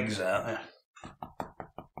dregs out there.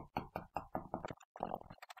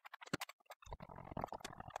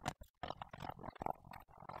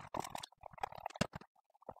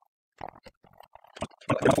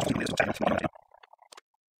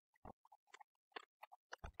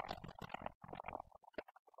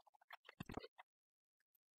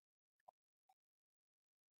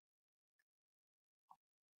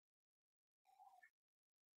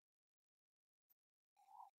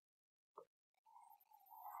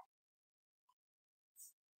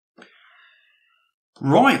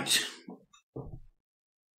 Right.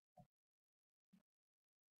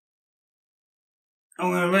 I'm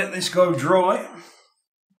going to let this go dry,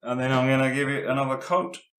 and then I'm going to give it another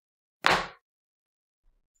coat.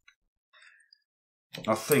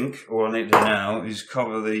 I think all I need to do now is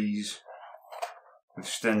cover these with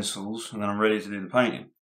stencils, and then I'm ready to do the painting.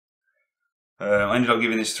 I ended up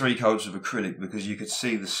giving this 3 coats of acrylic because you could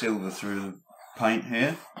see the silver through the paint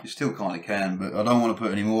here. You still kind of can, but I don't want to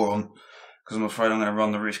put any more on because I'm afraid I'm going to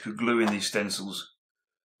run the risk of gluing these stencils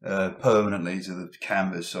permanently to the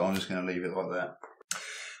canvas, so I'm just going to leave it like that.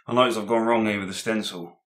 I notice I've gone wrong here with the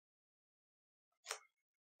stencil.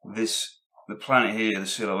 The planet here, the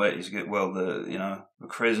silhouette is the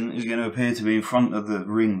crescent is going to appear to be in front of the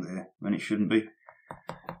ring there when it shouldn't be.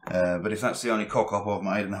 But if that's the only cock up I've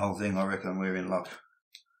made in the whole thing, I reckon we're in luck.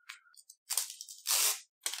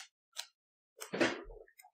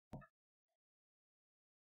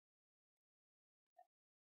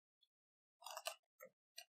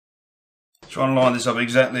 Try and line this up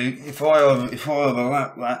exactly. If I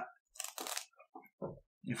overlap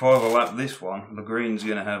this one, the green's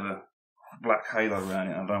going to have a black halo around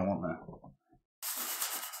it. I don't want that.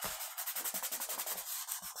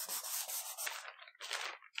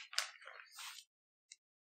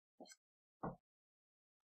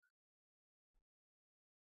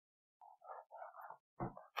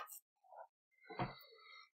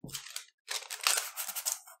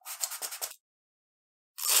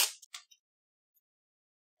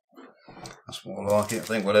 That's more like it. I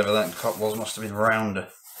think whatever that cut was must have been rounder.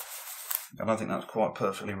 I don't think that's quite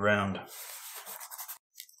perfectly round.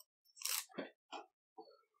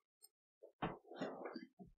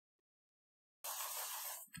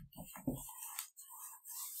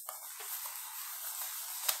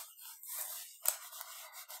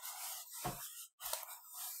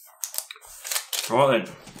 Right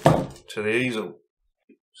then, to the easel.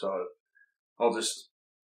 So I'll just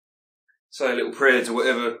say a little prayer to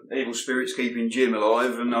whatever evil spirits keeping Jim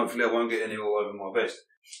alive, and hopefully I won't get any all over my vest.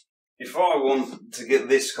 If I want to get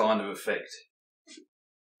this kind of effect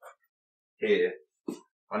here,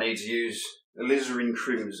 I need to use alizarin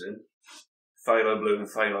crimson, phthalo blue and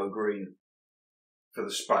phthalo green for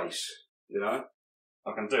the space, you know?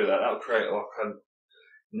 I can do that. That'll create like a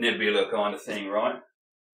nebula kind of thing, right?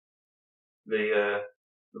 The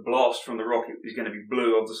blast from the rocket is going to be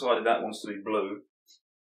blue. I've decided that wants to be blue.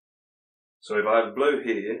 So if I have blue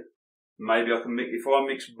here, maybe I can mix. If I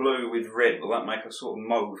mix blue with red, will that make a sort of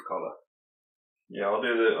mauve colour? Yeah, I'll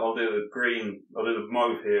do the green. I'll do the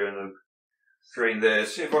mauve here and the green there.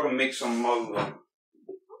 See if I can mix some mauve on.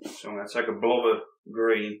 So I'm going to take a blob of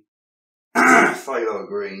green, phthalo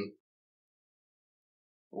green,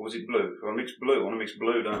 Or was it blue? I mixed blue. I want to mix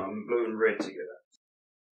blue, don't I? Blue and red together.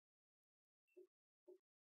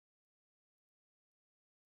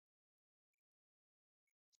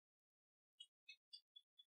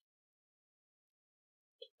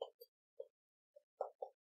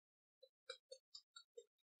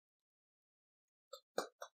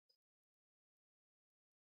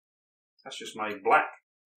 That's just made black.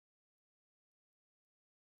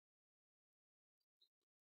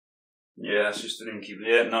 Yeah, that's just an inky.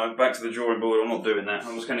 Yeah, no, back to the drawing board. I'm not doing that.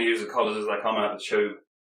 I'm just going to use the colours as they come out of the tube.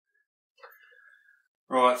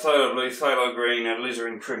 Right, phthalo blue, phthalo green, and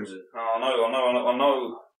alizarin crimson. Oh, I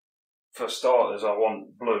know. For starters, I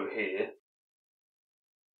want blue here.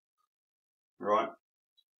 Right.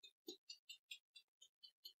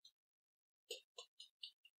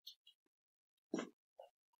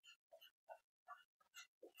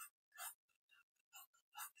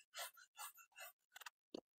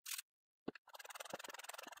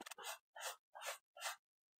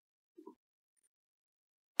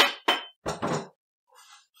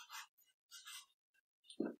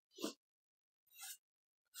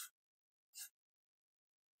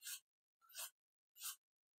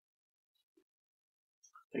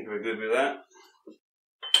 Think we're good with that.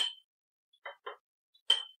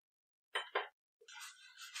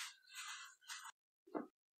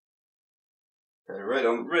 Okay, red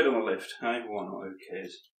on the left. Hey, why not? Who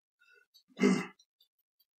cares?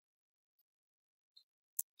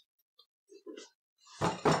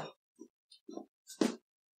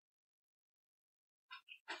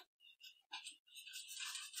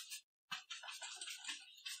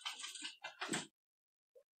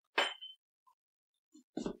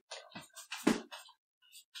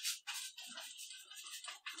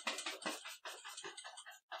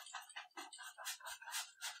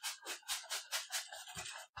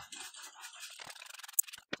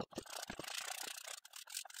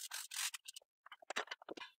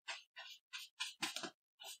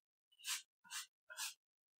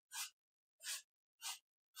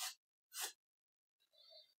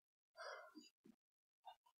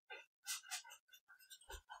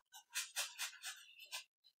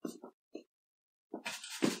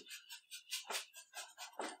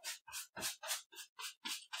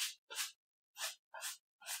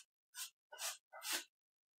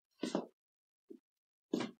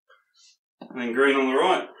 And then green on the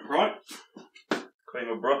right. Right. Clean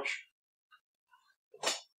my brush.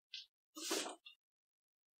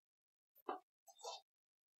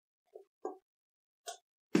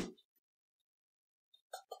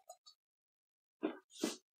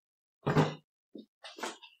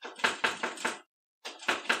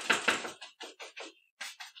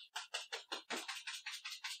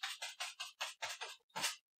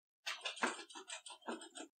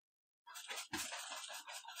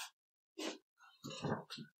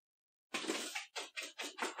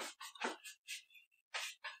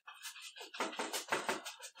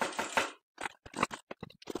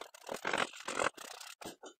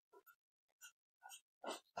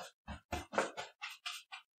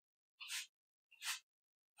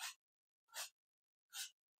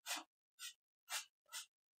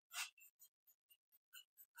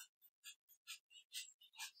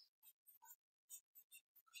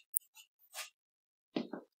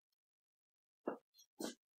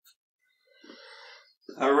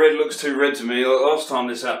 That red looks too red to me. Last time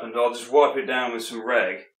this happened, I'll just wipe it down with some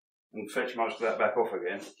rag and fetch most of that back off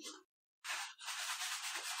again.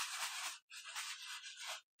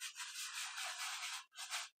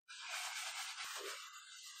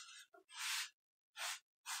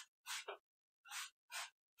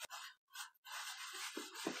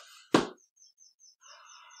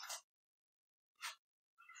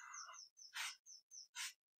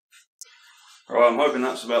 Right, I'm hoping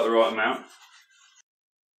that's about the right amount.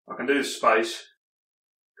 I can do the space,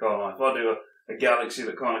 can't I? If I do a galaxy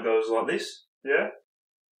that kind of goes like this, yeah?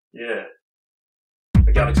 Yeah.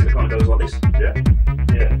 A galaxy that kind of goes like this, yeah?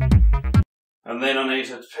 Yeah. And then I need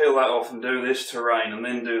to peel that off and do this terrain and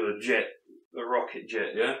then do the jet, the rocket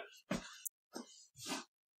jet, yeah?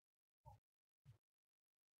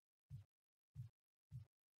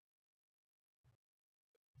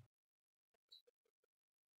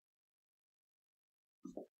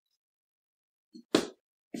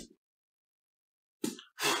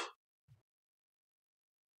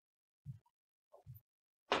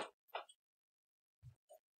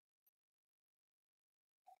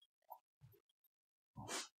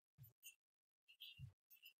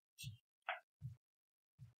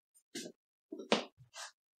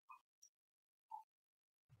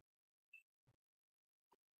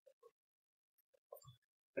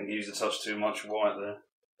 I think I used a touch too much white there.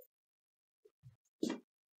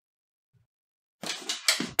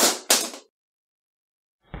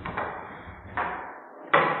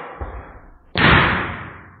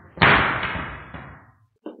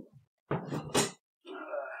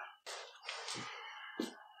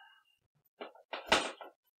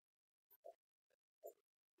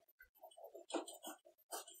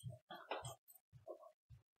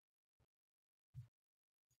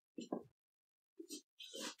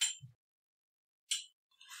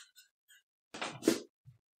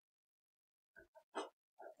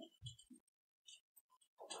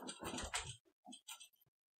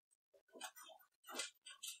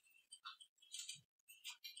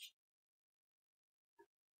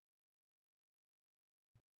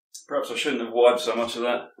 Perhaps I shouldn't have wiped so much of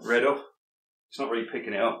that red off. It's not really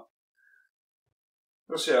picking it up.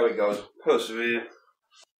 We'll see how it goes. Persevere.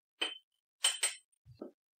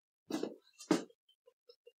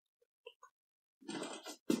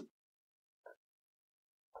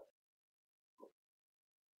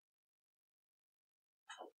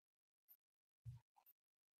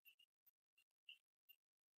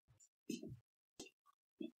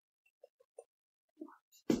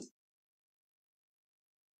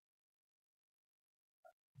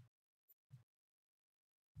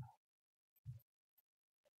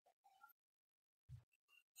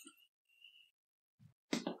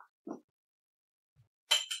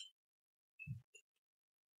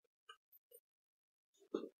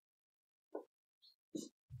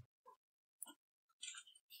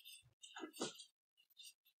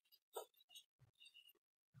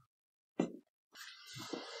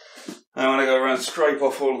 Now I'm going to go around and scrape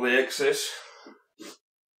off all of the excess.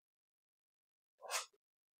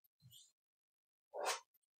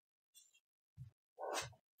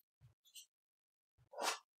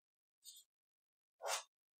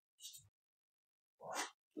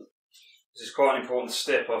 This is quite an important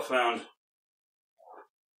step I found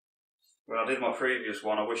when I did my previous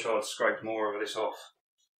one. I wish I'd scraped more of this off.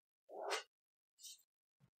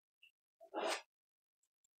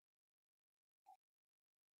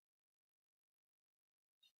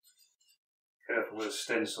 Careful with the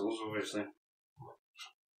stencils, obviously.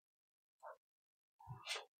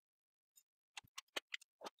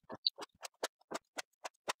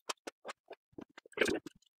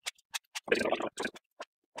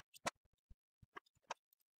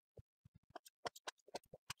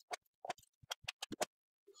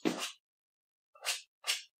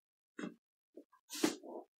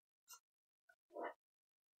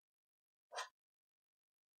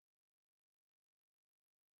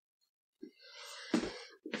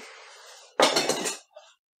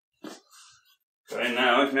 Okay,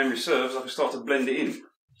 now, if memory serves, I can start to blend it in.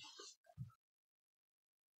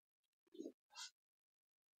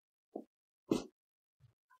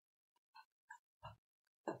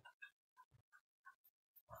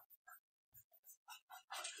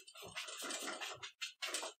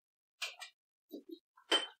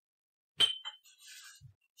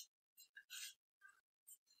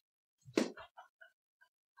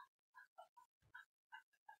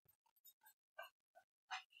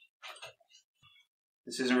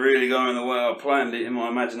 This isn't really going the way I planned it in my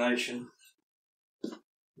imagination.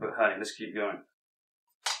 But hey, let's keep going.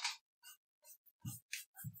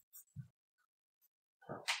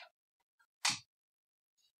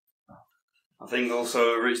 I think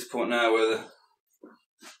also I've reached the point now where the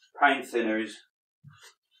paint thinner is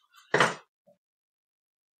it's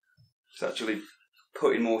actually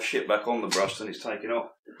putting more shit back on the brush than it's taking off.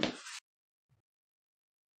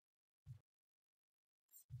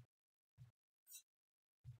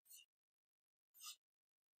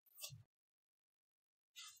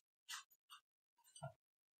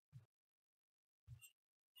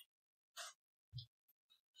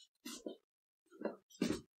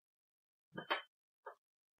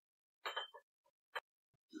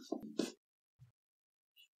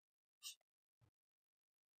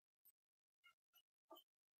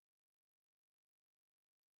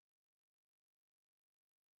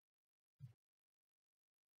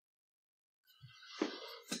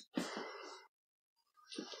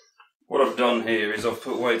 What I've done here is I've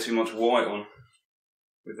put way too much white on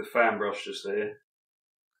with the fan brush just there.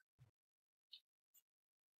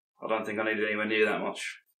 I don't think I needed anywhere near that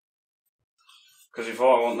much. Because if I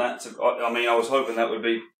want that to, I mean, I was hoping that would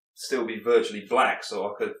still be virtually black,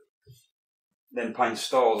 so I could then paint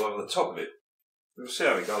stars over the top of it. We'll see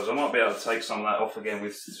how it goes. I might be able to take some of that off again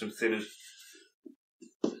with some thinners.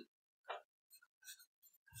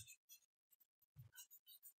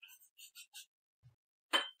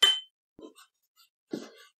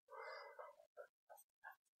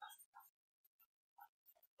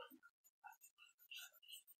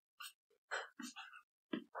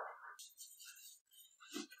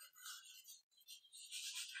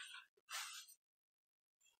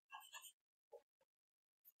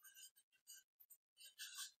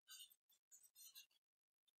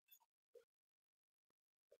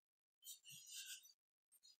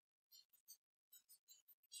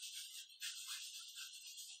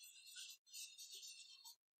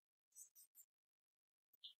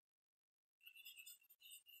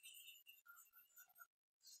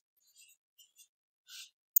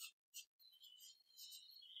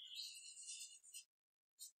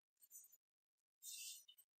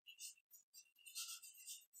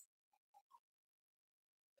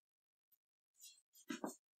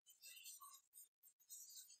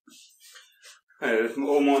 Yeah,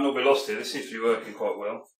 all might not be lost here. This seems to be working quite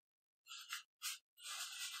well.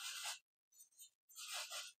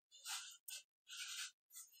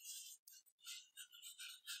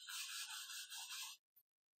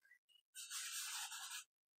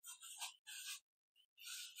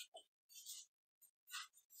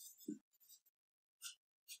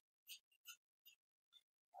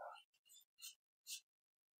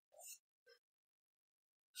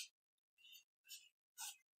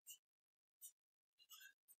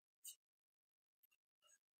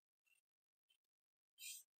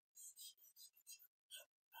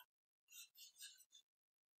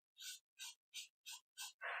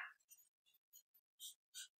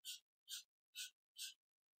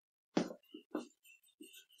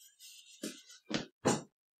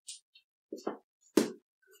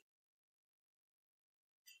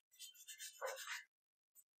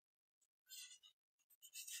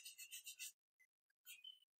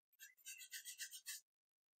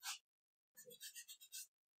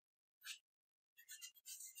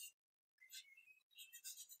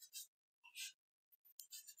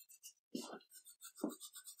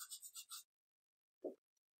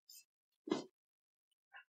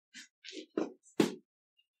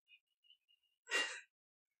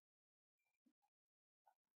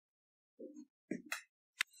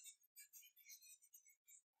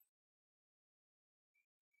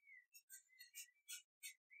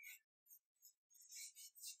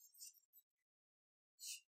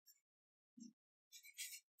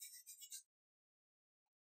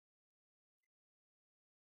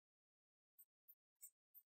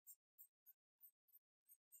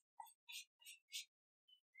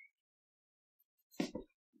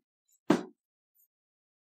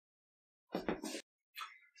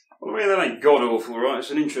 Well, I mean, that ain't god awful, right?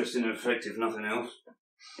 It's an interesting effect, if nothing else.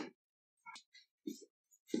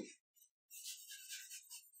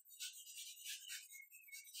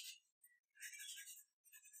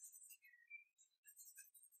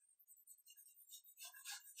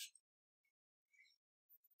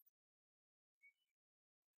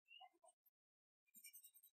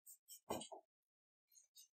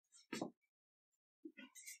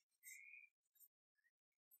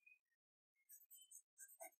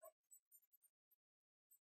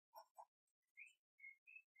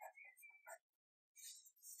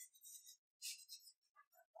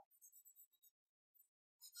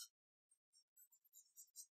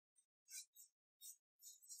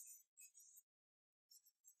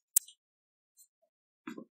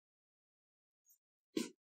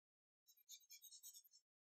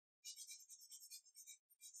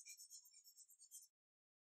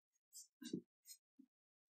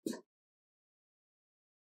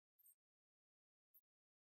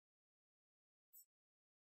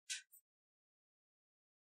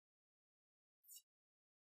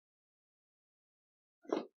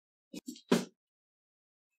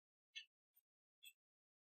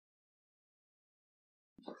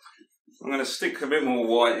 I'm going to stick a bit more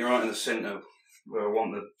white right in the centre, where I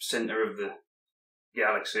want the centre of the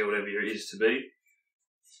galaxy or whatever it is to be.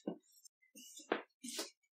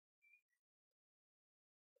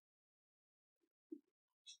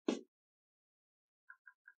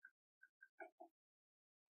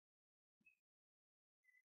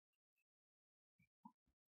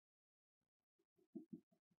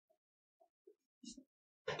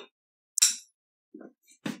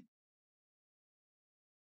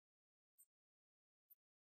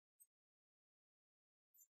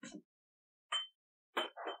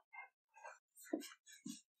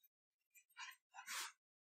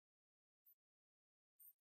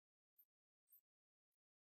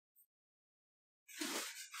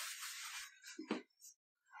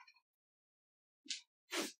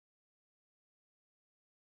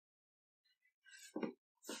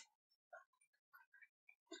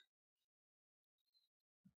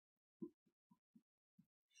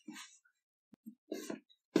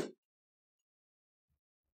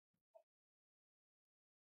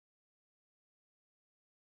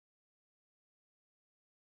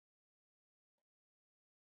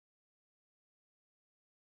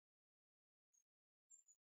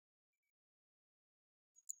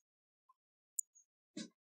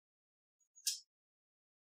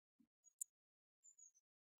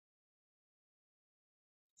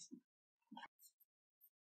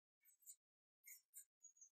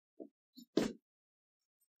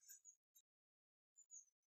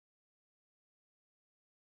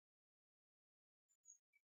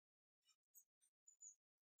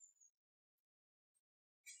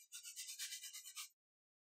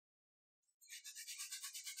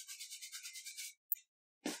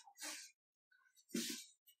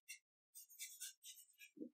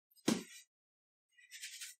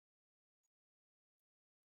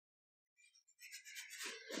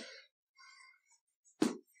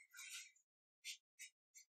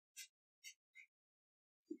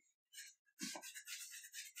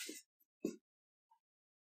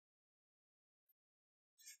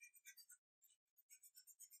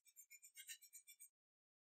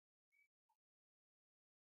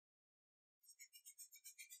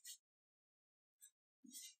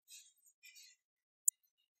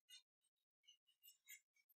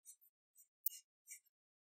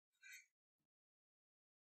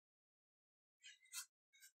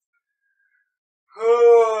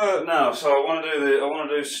 No, so I want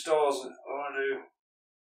to do stars. I want to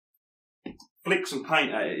do flick some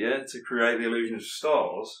paint at it, yeah, to create the illusion of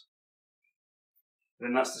stars.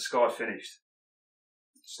 Then that's the sky finished.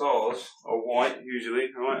 Stars are white usually,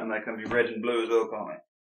 right, and they can be red and blue as well, can't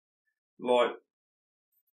they? Like,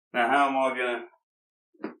 now how am I gonna?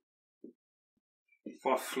 If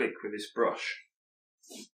I flick with this brush.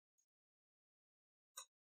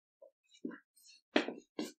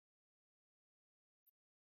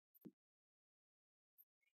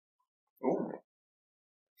 Ooh.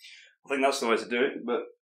 I think that's the way to do it, but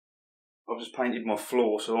I've just painted my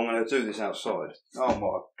floor, so I'm going to do this outside. Oh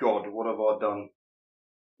my God, what have I done?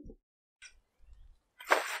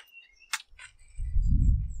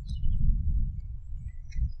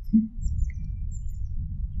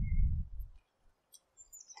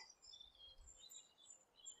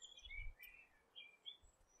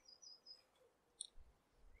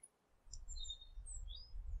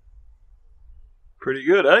 Pretty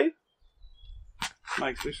good, eh?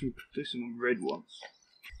 Makes do some red ones.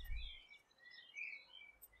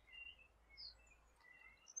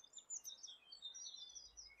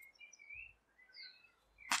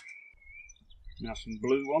 Now some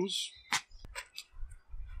blue ones.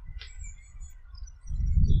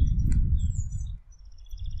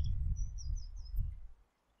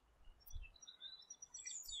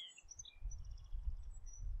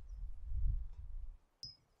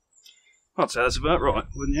 I'd say that's about right,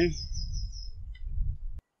 wouldn't you?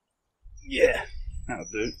 Yeah, that'll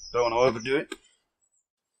do. Don't want to overdo it.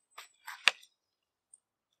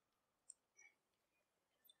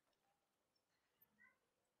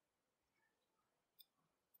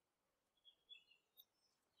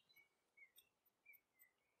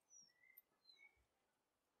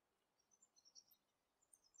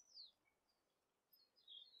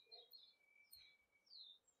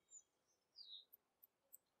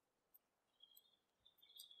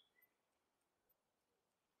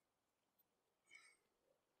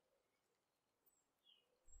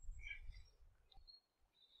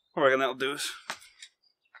 I reckon that'll do us.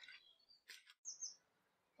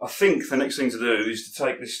 I think the next thing to do is to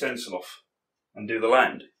take this stencil off and do the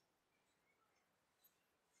land.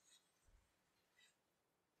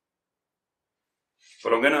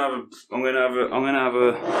 But I'm gonna have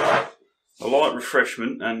a light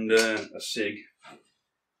refreshment and a cig,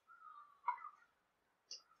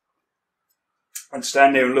 and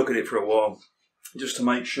stand there and look at it for a while, just to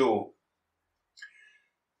make sure.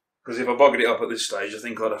 Because if I buggered it up at this stage, I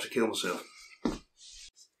think I'd have to kill myself.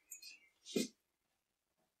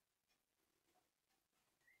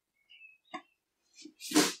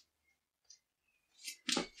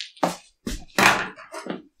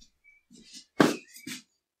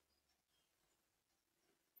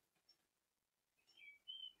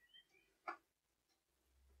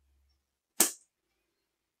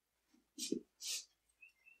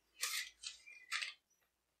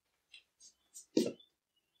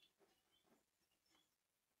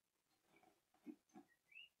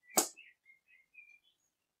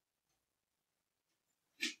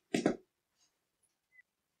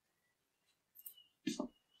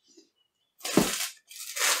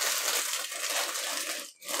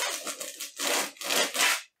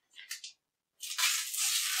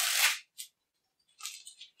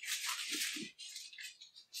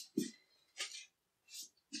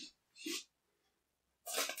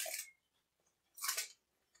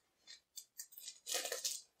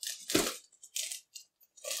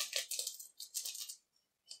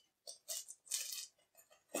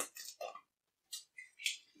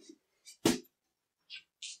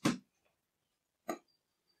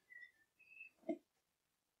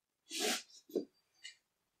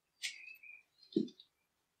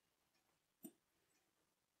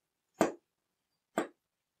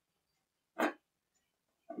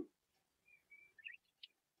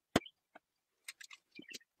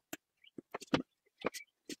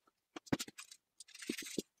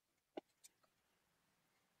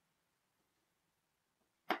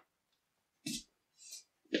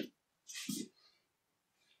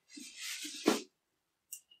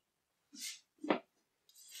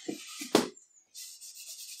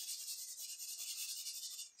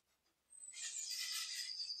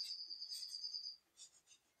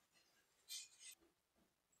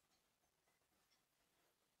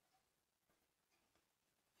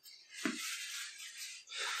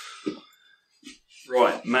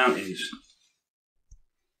 Right, mountains.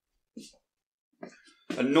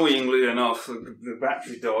 Annoyingly enough, the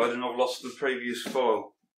battery died and I've lost the previous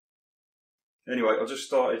file. Anyway, I just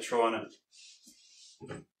started trying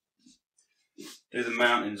to do the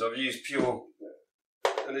mountains. I've used pure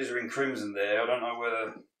alizarin crimson there. I don't know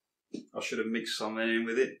whether I should have mixed some in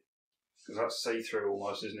with it, because that's see-through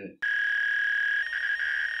almost, isn't it?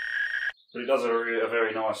 But it does a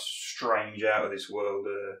very nice, strange, out of this world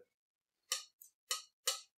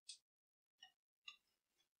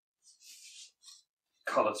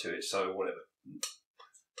colour to it, so whatever.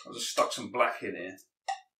 I just stuck some black in here.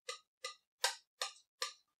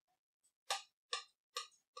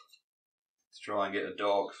 To try and get a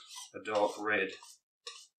dark red.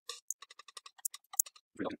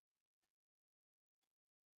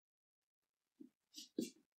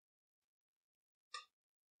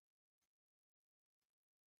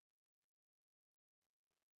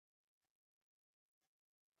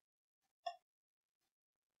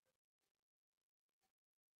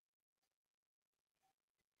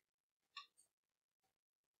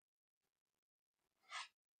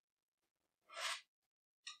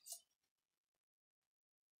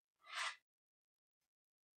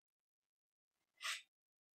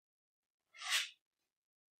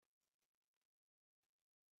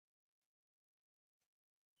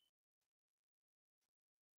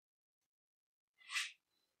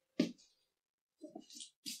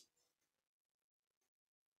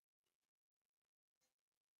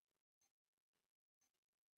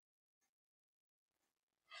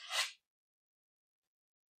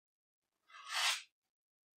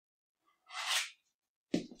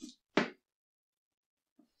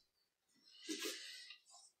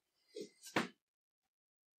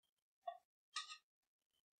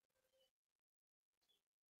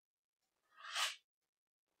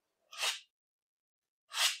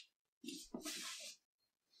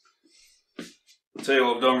 I'll tell you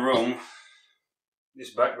what I've done wrong.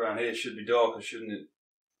 This background here should be darker, shouldn't it?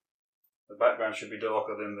 The background should be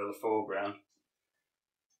darker than the foreground.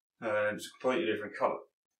 It's a completely different colour.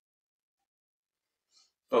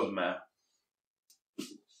 Doesn't matter.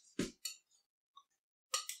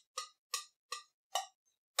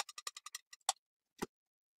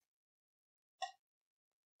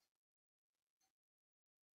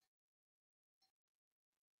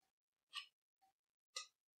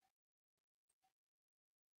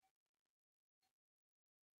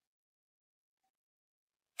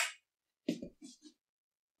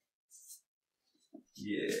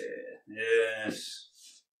 Yeah, yes.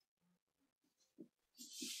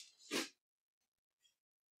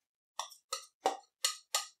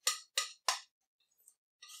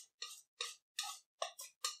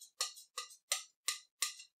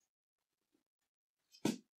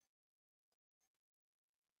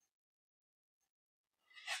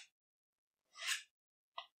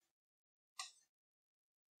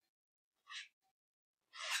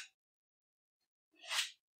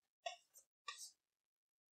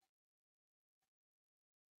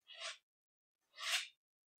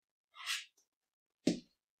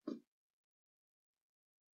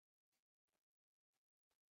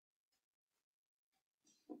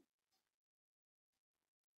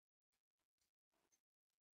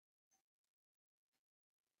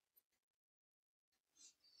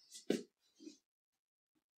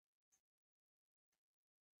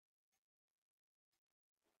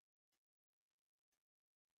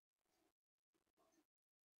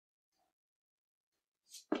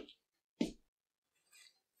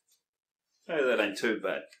 Hey, that ain't too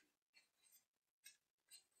bad.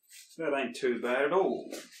 That ain't too bad at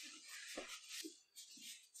all.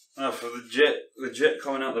 Now for the jet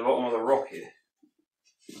coming out the bottom of the rocket,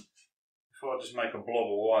 if I just make a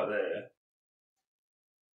blob of white there,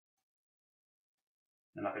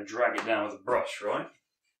 then I can drag it down with a brush, right?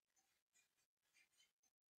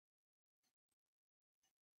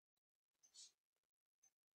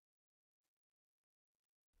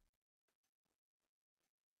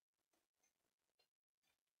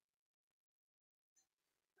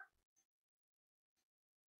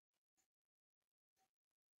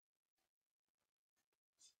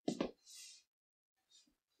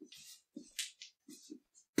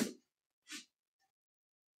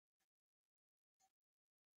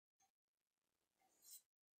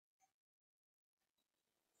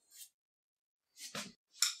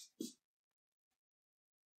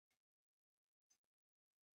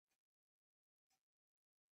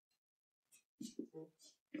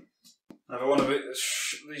 Now if I want a bit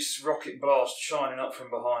this rocket blast shining up from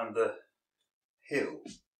behind the hill,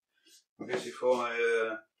 I guess if I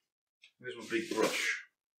here's my big brush.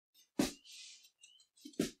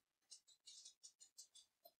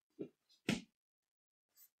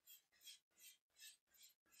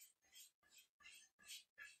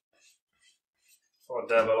 If I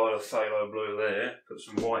dab a lot of phthalo blue there, put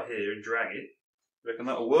some white here and drag it, reckon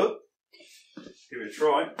that'll work? Give it a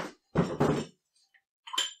try.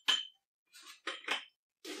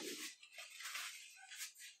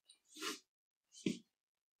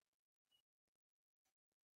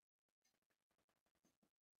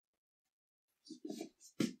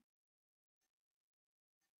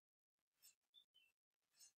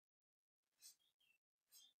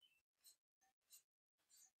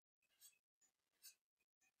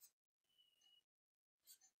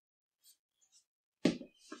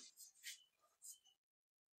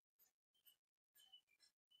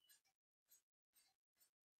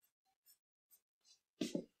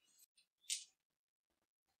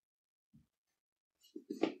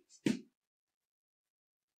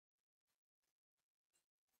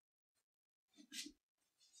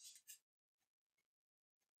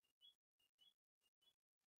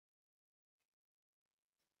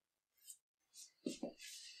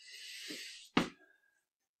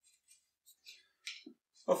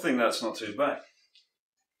 I think that's not too bad.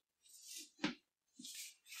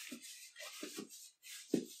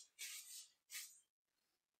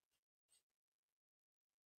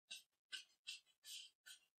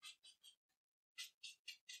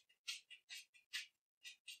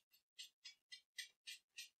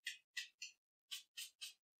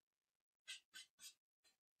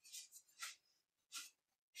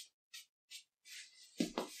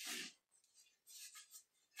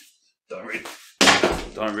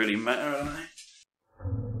 Don't really matter, do they?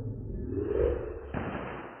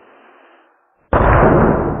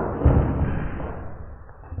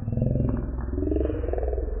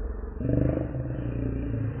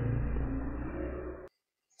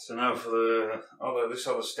 So now for this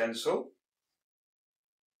other stencil,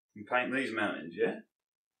 you paint these mountains, yeah?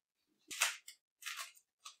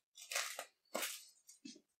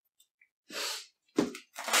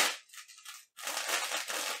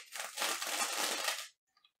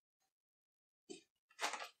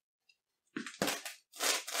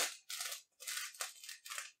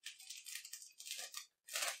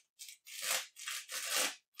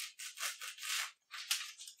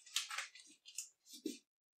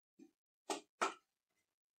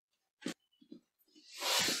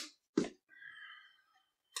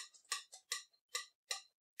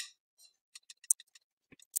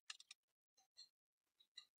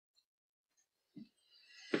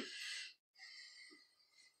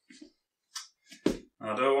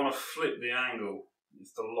 I don't want to flip the angle.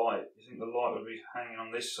 It's the light. You think the light would be hanging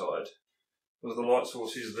on this side? Because the light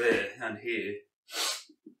source is there and here.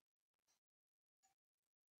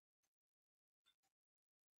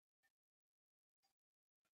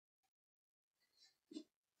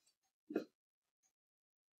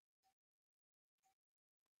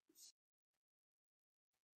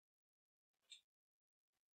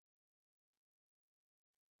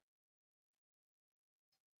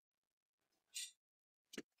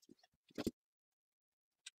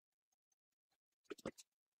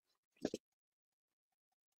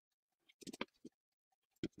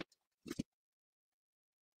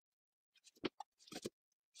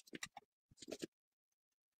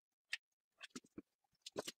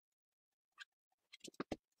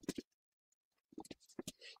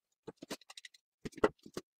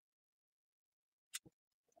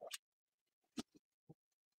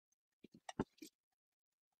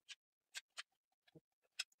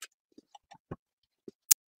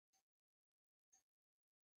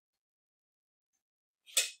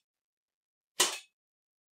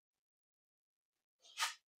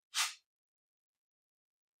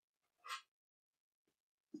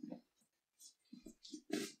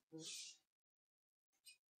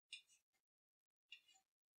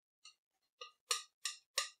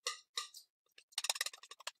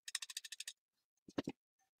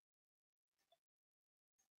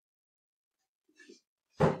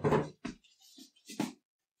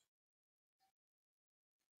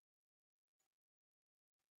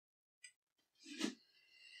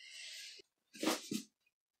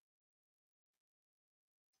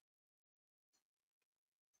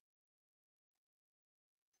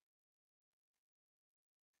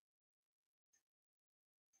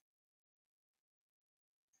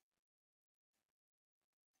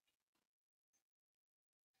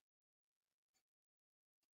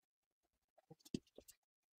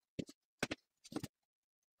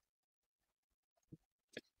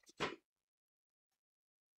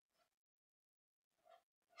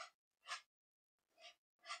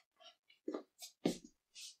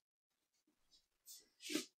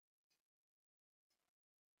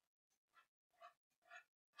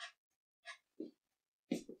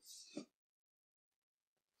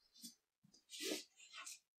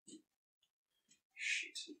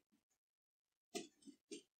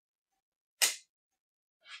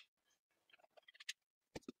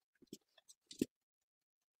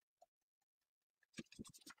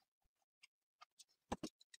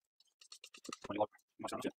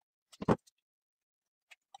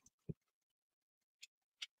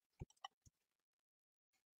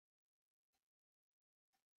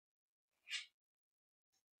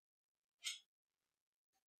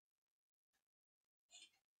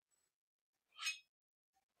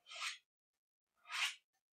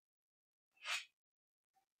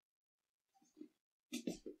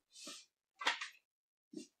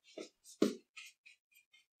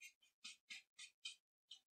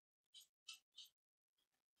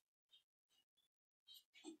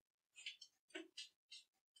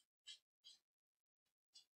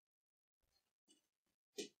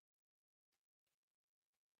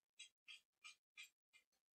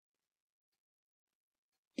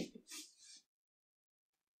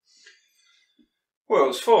 Well,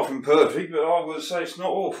 it's far from perfect, but I would say it's not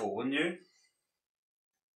awful, wouldn't you?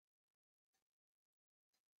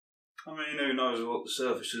 I mean, who knows what the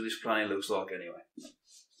surface of this planet looks like anyway.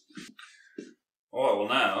 Alright, well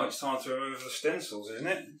now it's time to remove the stencils, isn't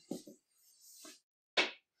it?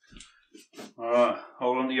 Alright,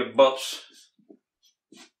 hold on to your butts.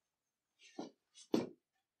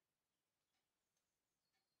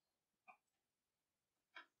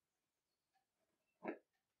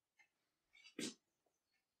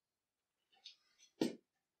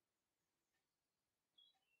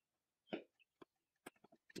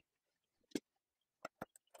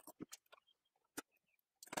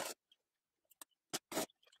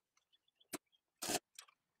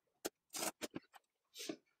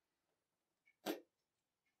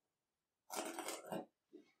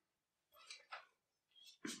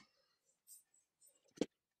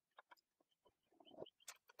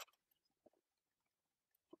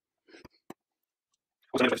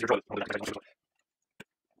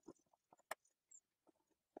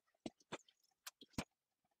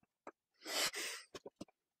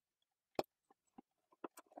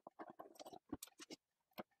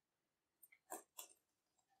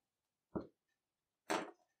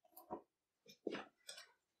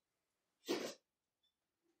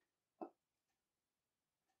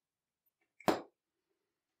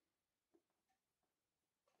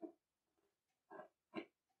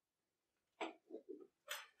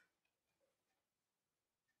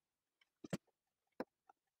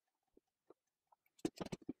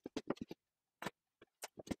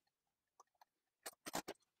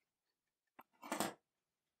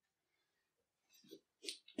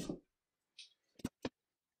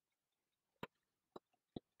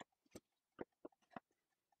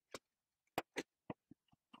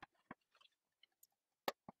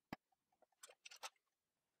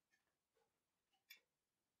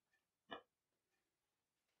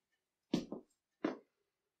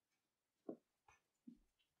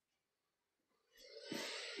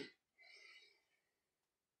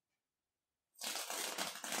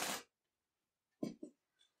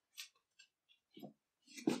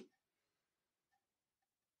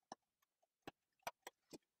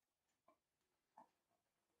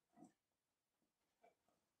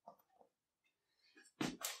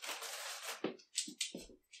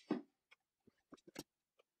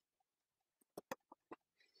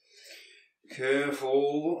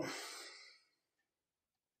 Careful.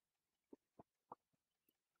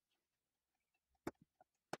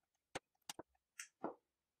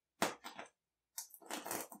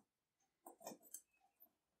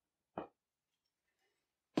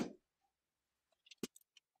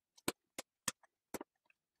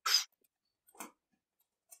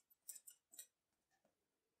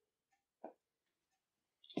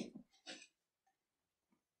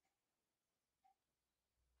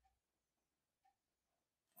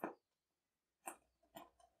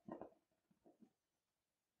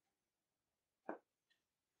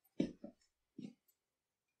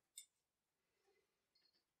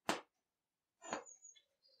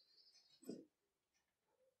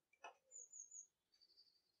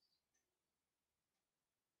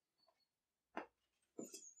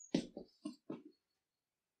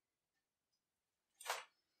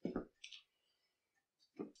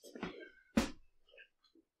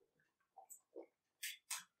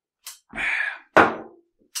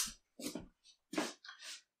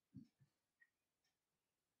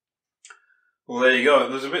 Well, there you go.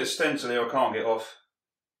 There's a bit of stencil here I can't get off.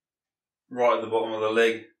 Right at the bottom of the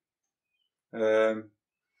leg.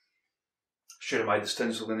 Should have made the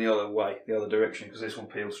stencil in the other way, the other direction, because this one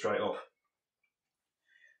peels straight off.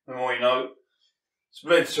 The more you know. It's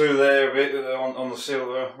bled through there a bit on the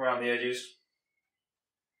silver around the edges.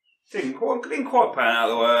 Didn't quite pan out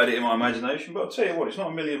the way I had it in my imagination, but I'll tell you what, it's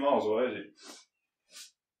not a million miles away, is it?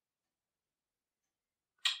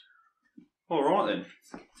 Alright then.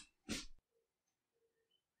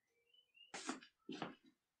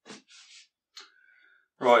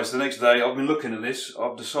 Right, it's the next day. I've been looking at this.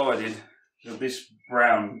 I've decided that this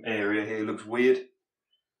brown area here looks weird.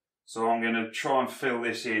 So I'm going to try and fill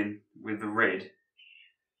this in with the red.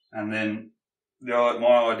 And then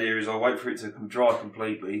my idea is I'll wait for it to dry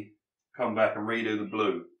completely, come back and redo the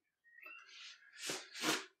blue.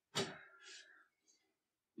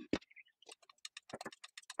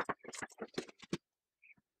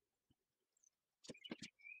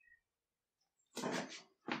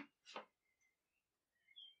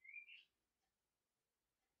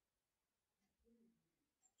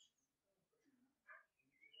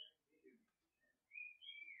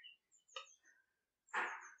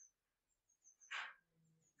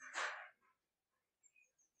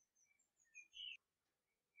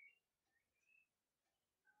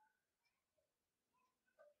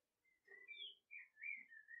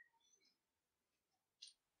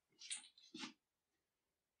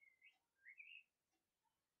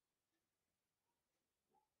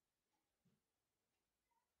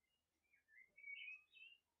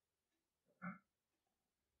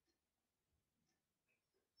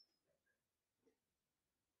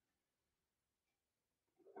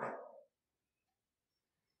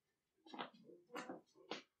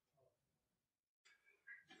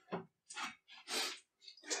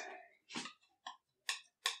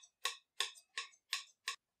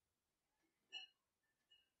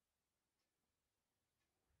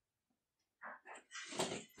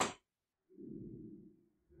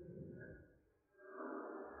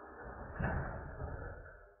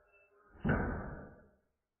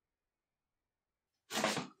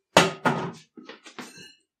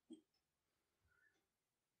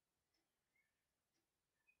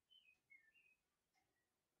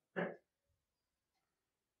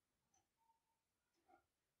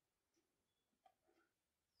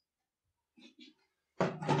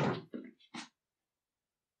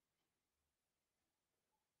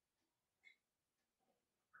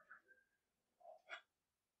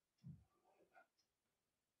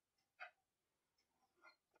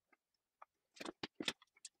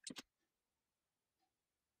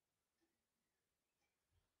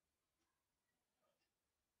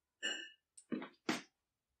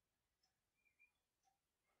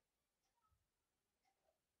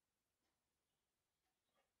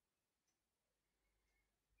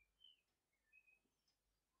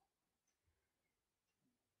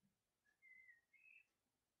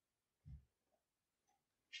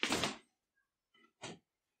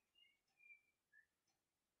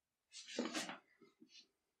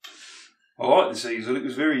 I like this easel. It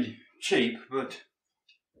was very cheap, but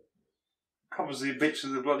covers the bits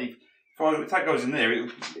of the bloody. If that goes in there, it'll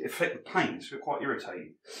affect the paint. It's quite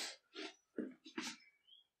irritating.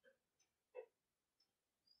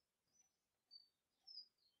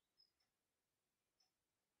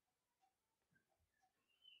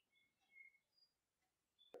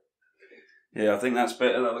 Yeah, I think that's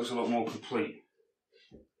better. That looks a lot more complete.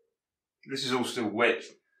 This is all still wet,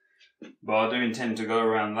 but I do intend to go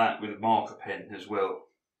around that with a marker pen as well.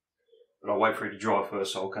 But I'll wait for it to dry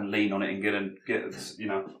first so I can lean on it and get you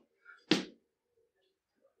know.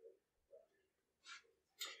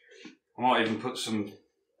 I might even put some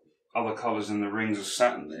other colours in the rings of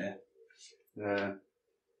satin there.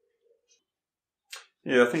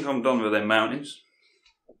 Yeah, I think I'm done with them mountains.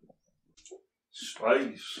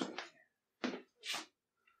 Space.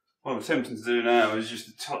 What I'm attempting to do now is just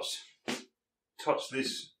to touch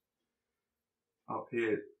this up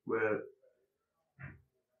here where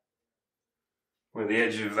the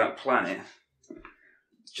edge of that planet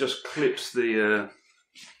just clips the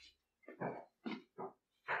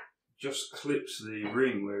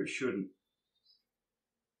ring where it shouldn't.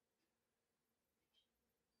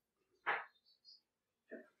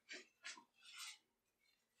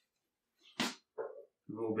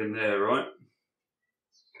 We've all been there, right?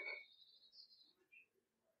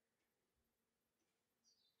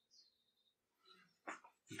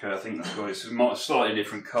 Okay, I think that's got it. It's a slightly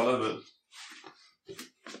different colour, but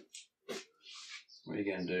what are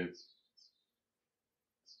you going to do?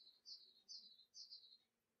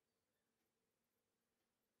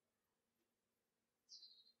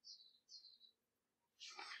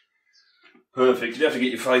 Perfect. You'd have to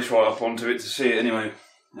get your face right up onto it to see it anyway.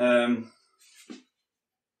 Do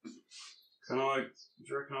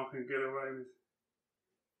you reckon I can get away with?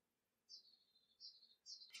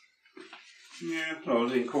 Yeah,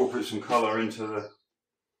 I'll incorporate some colour into the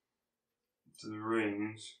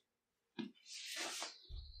rings.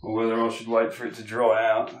 Or whether I should wait for it to dry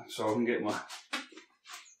out so I can get my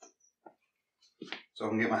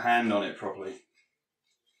hand on it properly.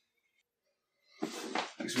 I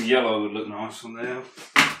think some yellow would look nice on there.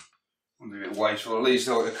 I'll be a bit wasteful. At least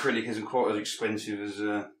acrylic isn't quite as expensive as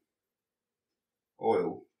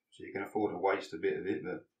oil, so you can afford to waste a bit of it,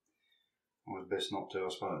 but always best not to, I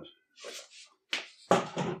suppose.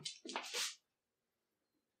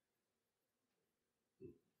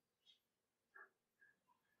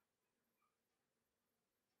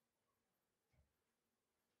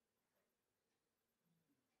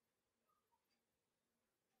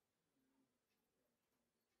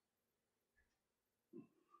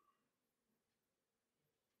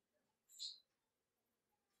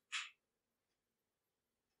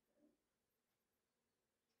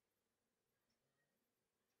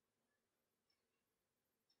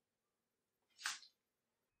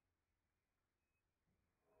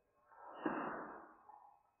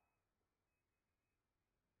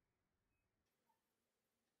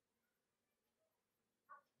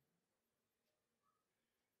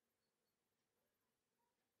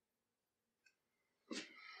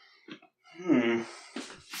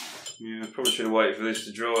 Yeah, probably should have waited for this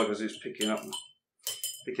to dry because it's picking up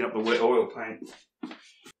the wet oil paint.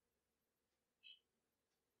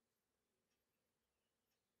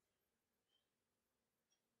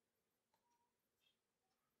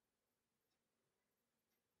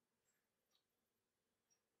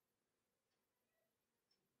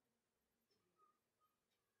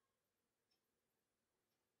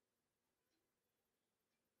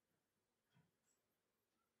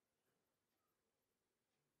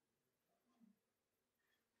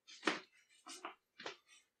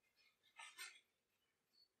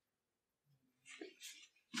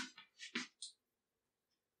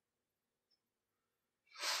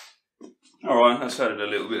 Alright, that's added a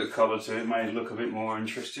little bit of colour to it, made it look a bit more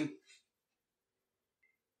interesting.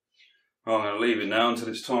 Right, I'm going to leave it now until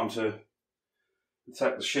it's time to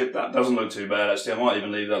attack the ship. That doesn't look too bad actually, I might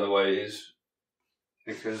even leave that the way it is.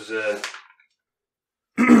 Because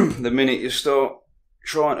the minute you start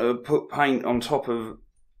trying to put paint on top of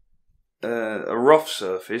a rough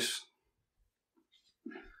surface,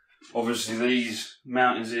 obviously these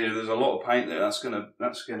mountains here, there's a lot of paint there, that's gonna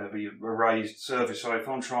be a raised surface, so if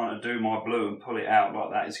I'm trying to do my blue and pull it out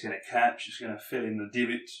like that, it's gonna catch, it's gonna fill in the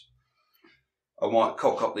divots. I might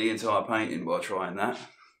cock up the entire painting by trying that.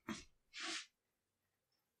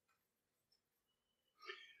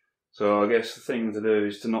 So I guess the thing to do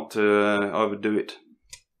is to not to overdo it.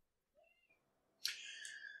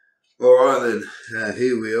 Alright then,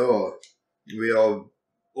 here we are. We are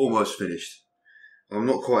almost finished. I'm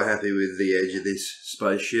not quite happy with the edge of this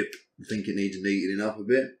spaceship. I think it needs neatening up a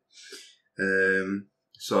bit.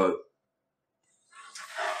 So,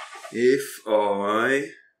 if I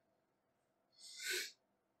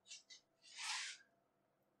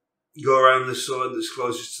go around the side that's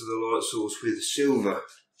closest to the light source with silver,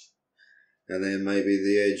 and then maybe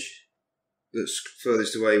the edge that's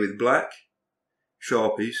furthest away with black,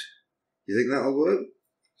 Sharpies, you think that'll work?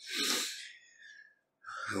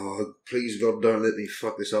 Oh, please God, don't let me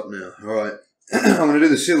fuck this up now. Alright, I'm going to do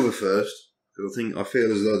the silver first, because I feel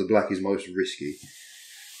as though the black is most risky.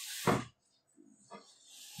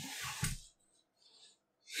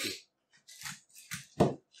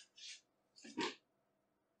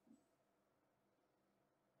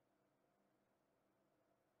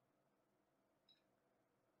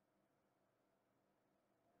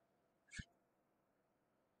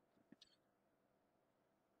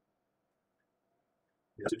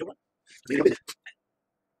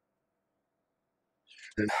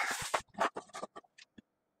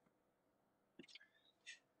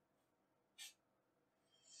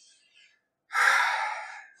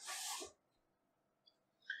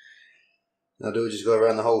 Now do we just go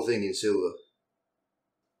around the whole thing in silver?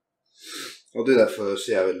 I'll do that first,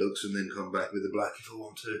 see how it looks, and then come back with the black if I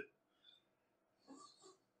want to.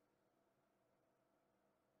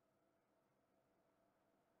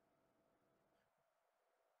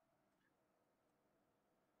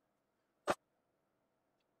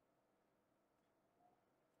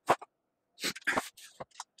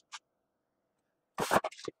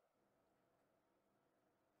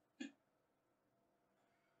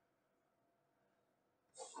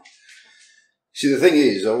 See, the thing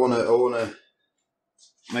is, I wanna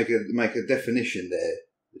make a definition there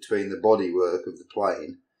between the bodywork of the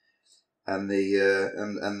plane and the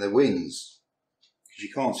and the wings, because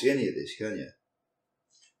you can't see any of this, can you?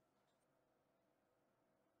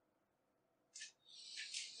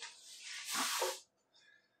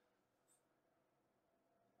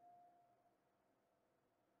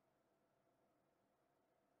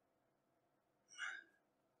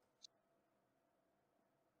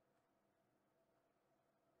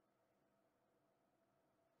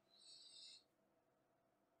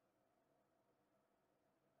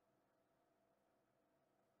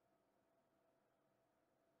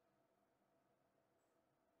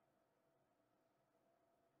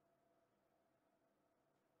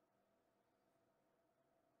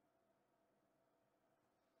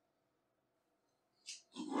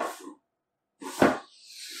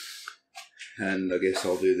 And I guess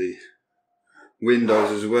I'll do the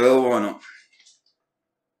windows as well, why not?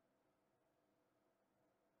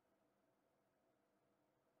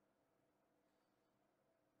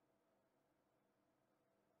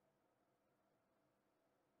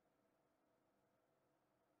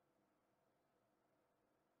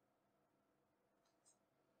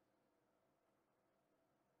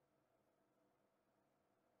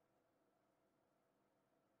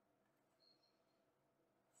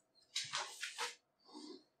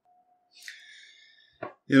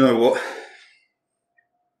 You know what?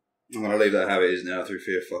 I'm going to leave that how it is now through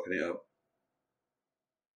fear of fucking it up.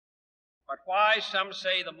 But why, some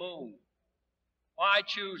say, the moon? Why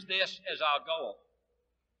choose this as our goal?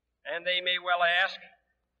 And they may well ask,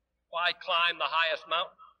 why climb the highest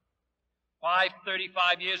mountain? Why,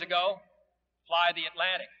 35 years ago, fly the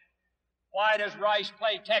Atlantic? Why does Rice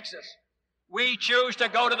play Texas? We choose to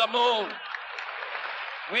go to the moon.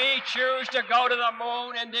 We choose to go to the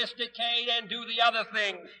moon in this decade and do the other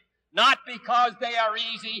things, not because they are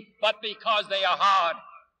easy, but because they are hard.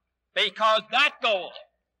 Because that goal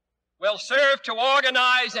will serve to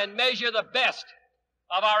organize and measure the best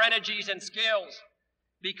of our energies and skills.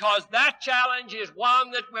 Because that challenge is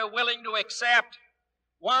one that we're willing to accept,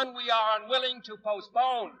 one we are unwilling to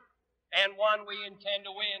postpone, and one we intend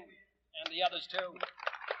to win, and the others too.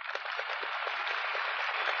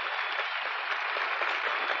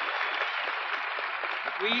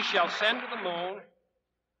 we shall send to the moon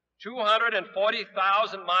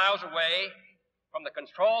 240,000 miles away from the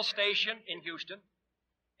control station in Houston,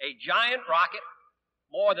 a giant rocket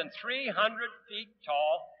more than 300 feet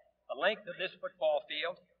tall, the length of this football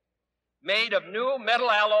field, made of new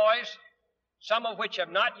metal alloys, some of which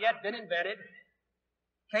have not yet been invented,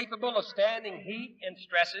 capable of standing heat and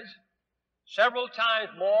stresses several times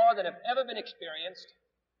more than have ever been experienced,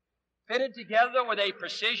 fitted together with a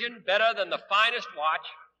precision better than the finest watch,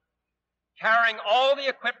 carrying all the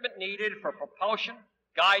equipment needed for propulsion,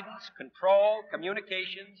 guidance, control,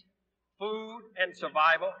 communications, food, and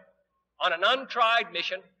survival on an untried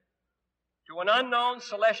mission to an unknown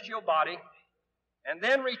celestial body, and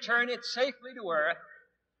then return it safely to Earth,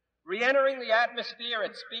 re-entering the atmosphere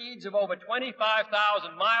at speeds of over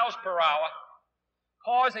 25,000 miles per hour,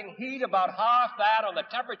 causing heat about half that on the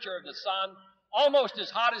temperature of the sun, almost as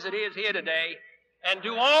hot as it is here today, and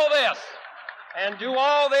do all this, and do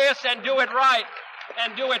it right,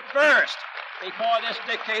 and do it first before this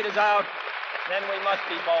dictate is out, then we must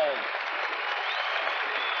be bold.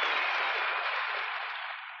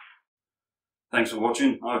 Thanks for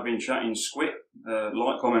watching. I've been chatting Squit.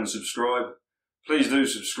 Like, comment, subscribe. Please do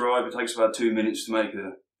subscribe. It takes about 2 minutes to make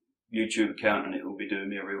a YouTube account and it will be doing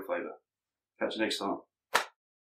me a real favour. Catch you next time.